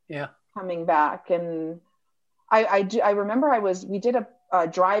coming back. And I remember we did a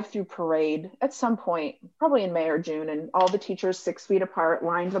drive-through parade at some point, probably in May or June, and all the teachers 6 feet apart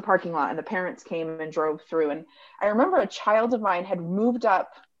lined the parking lot, and the parents came and drove through. And I remember a child of mine had moved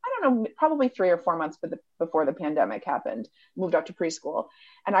up, I don't know, probably 3 or 4 months before the pandemic happened, moved up to preschool.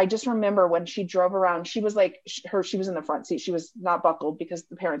 And I just remember when she drove around, she was like, she was in the front seat. She was not buckled because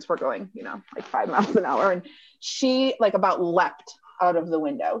the parents were going, like 5 miles an hour. And she like about leapt out of the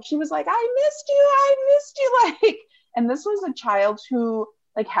window. She was like, I missed you. Like, and this was a child who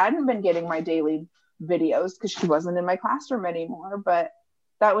like hadn't been getting my daily videos because she wasn't in my classroom anymore. But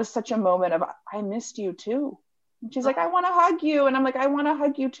that was such a moment of, I missed you too. And she's like, I want to hug you. And I'm like, I want to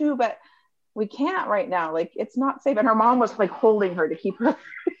hug you too, but we can't right now. Like, it's not safe. And her mom was like holding her to keep her.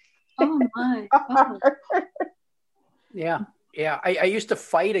 Oh my. Oh. Yeah. I used to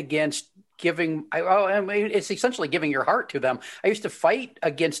fight against giving, it's essentially giving your heart to them. I used to fight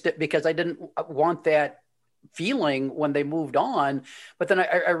against it because I didn't want that feeling when they moved on. But then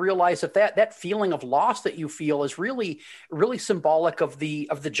I realized that feeling of loss that you feel is really, really symbolic of the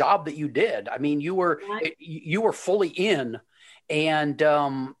job that you did. I mean, you were fully in, and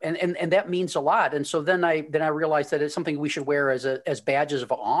that means a lot. And so then I realized that it's something we should wear as badges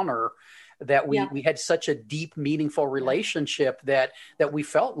of honor, that we had such a deep, meaningful relationship that we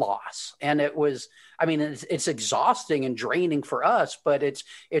felt loss. And it was, I mean, it's exhausting and draining for us, but it's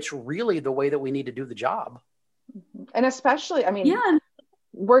really the way that we need to do the job. And especially, I mean,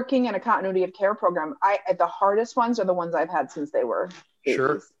 working in a continuity of care program, the hardest ones are the ones I've had since they were babies.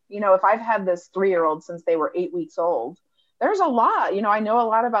 Sure. If I've had this 3-year-old since they were 8 weeks old, there's a lot, I know a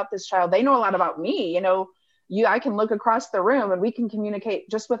lot about this child. They know a lot about me, I can look across the room and we can communicate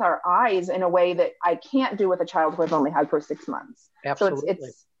just with our eyes in a way that I can't do with a child who I've only had for 6 months. Absolutely. So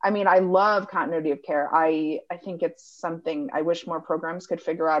it's I mean, I love continuity of care. I think it's something I wish more programs could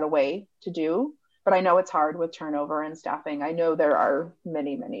figure out a way to do, but I know it's hard with turnover and staffing. I know there are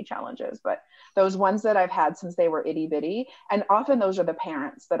many, many challenges, but those ones that I've had since they were itty bitty, and often those are the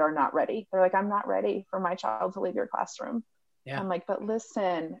parents that are not ready. They're like, I'm not ready for my child to leave your classroom. Yeah. I'm like, but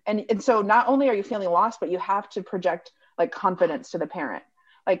listen. And so not only are you feeling lost, but you have to project like confidence to the parent.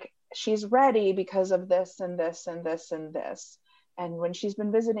 Like, she's ready because of this and this and this and this. And when she's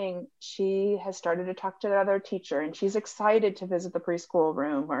been visiting, she has started to talk to the other teacher and she's excited to visit the preschool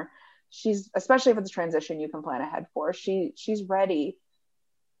room, or she's, especially if it's a transition you can plan ahead for, she's ready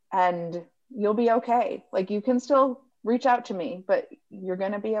and you'll be okay. Like, you can still reach out to me, but you're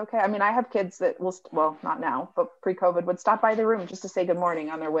going to be okay. I mean, I have kids that will, well, not now, but pre-COVID would stop by the room just to say good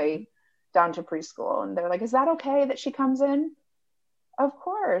morning on their way down to preschool. And they're like, is that okay that she comes in? Of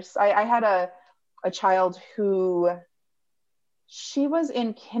course. I had a child who, she was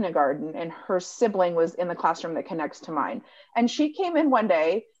in kindergarten and her sibling was in the classroom that connects to mine. And she came in one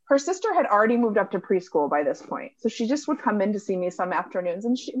day. Her sister had already moved up to preschool by this point. So she just would come in to see me some afternoons,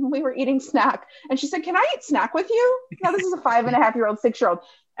 and we were eating snack. And she said, can I eat snack with you? Now, this is a 5.5-year-old, 6-year-old.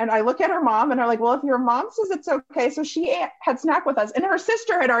 And I look at her mom and I'm like, well, if your mom says it's okay. So she had snack with us, and her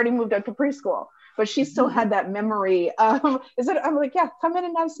sister had already moved up to preschool, but she still had that memory of, I'm like, yeah, come in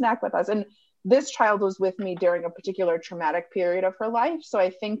and have snack with us. And this child was with me during a particular traumatic period of her life. So I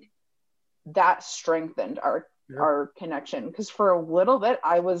think that strengthened our connection, because for a little bit,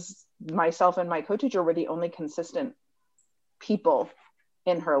 myself and my co-teacher were the only consistent people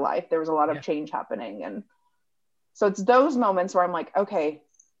in her life. There was a lot of change happening. And so it's those moments where I'm like, okay,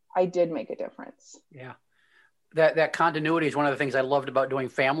 I did make a difference. Yeah. That continuity is one of the things I loved about doing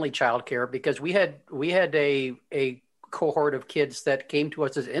family childcare, because we had a cohort of kids that came to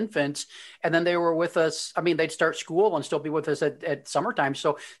us as infants, and then they were with us. I mean, they'd start school and still be with us at summertime.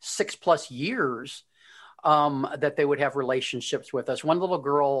 So 6+ years that they would have relationships with us. One little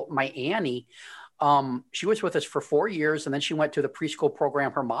girl, my Annie, she was with us for 4 years, and then she went to the preschool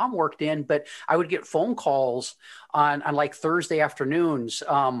program her mom worked in. But I would get phone calls on like Thursday afternoons.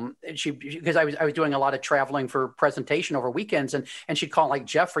 Because I was doing a lot of traveling for presentation over weekends, and she'd call like,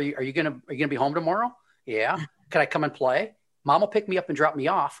 Jeff, are you gonna be home tomorrow? Yeah. Can I come and play? Mom will pick me up and drop me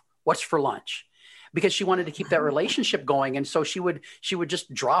off. What's for lunch? Because she wanted to keep that relationship going. And so she would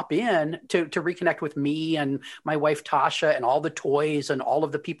just drop in to reconnect with me and my wife, Tasha, and all the toys and all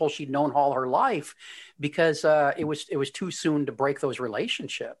of the people she'd known all her life, because it was too soon to break those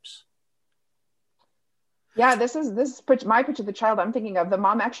relationships. Yeah, this is my picture of the child I'm thinking of. The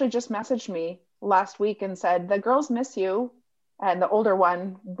mom actually just messaged me last week and said, the girls miss you, and the older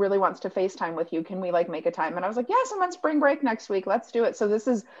one really wants to FaceTime with you. Can we like make a time? And I was like, yes, I'm on spring break next week. Let's do it. So this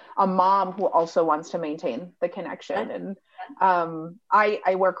is a mom who also wants to maintain the connection. And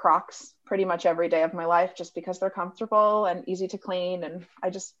I wear Crocs pretty much every day of my life just because they're comfortable and easy to clean. And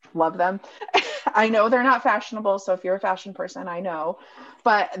I just love them. I know they're not fashionable. So if you're a fashion person, I know.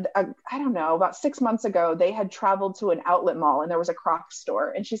 But I don't know, about 6 months ago, they had traveled to an outlet mall and there was a Crocs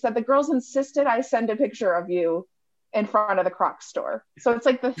store. And she said, the girls insisted I send a picture of you in front of the Crocs store. So it's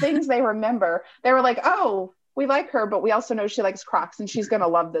like the things they remember. They were like, oh, we like her, but we also know she likes Crocs and she's going to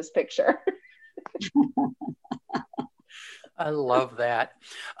love this picture. I love that.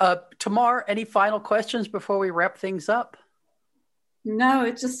 Tamar, any final questions before we wrap things up? No,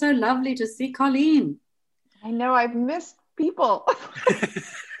 it's just so lovely to see Colleen. I know, I've missed people.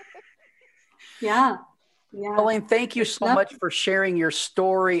 Yeah. Colleen, thank you so much for sharing your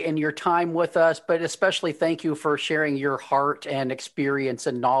story and your time with us, but especially thank you for sharing your heart and experience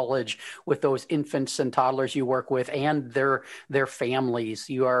and knowledge with those infants and toddlers you work with and their families.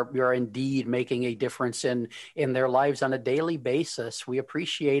 You are indeed making a difference in their lives on a daily basis. We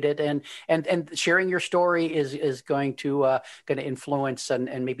appreciate it, and sharing your story is going to influence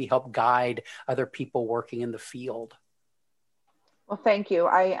and maybe help guide other people working in the field. Well, thank you.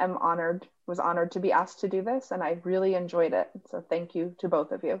 I am was honored to be asked to do this, and I really enjoyed it. So thank you to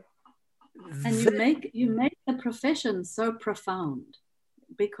both of you. And you make the profession so profound,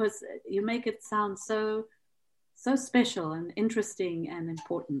 because you make it sound so special and interesting and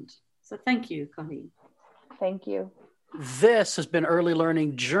important. So thank you, Colleen. Thank you. This has been Early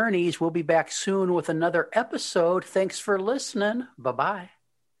Learning Journeys. We'll be back soon with another episode. Thanks for listening. Bye-bye.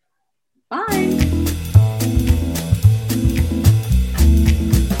 Bye.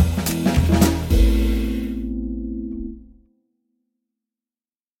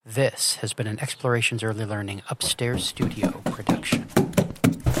 This has been an Explorations Early Learning Upstairs Studio production.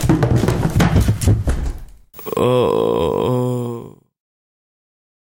 Oh.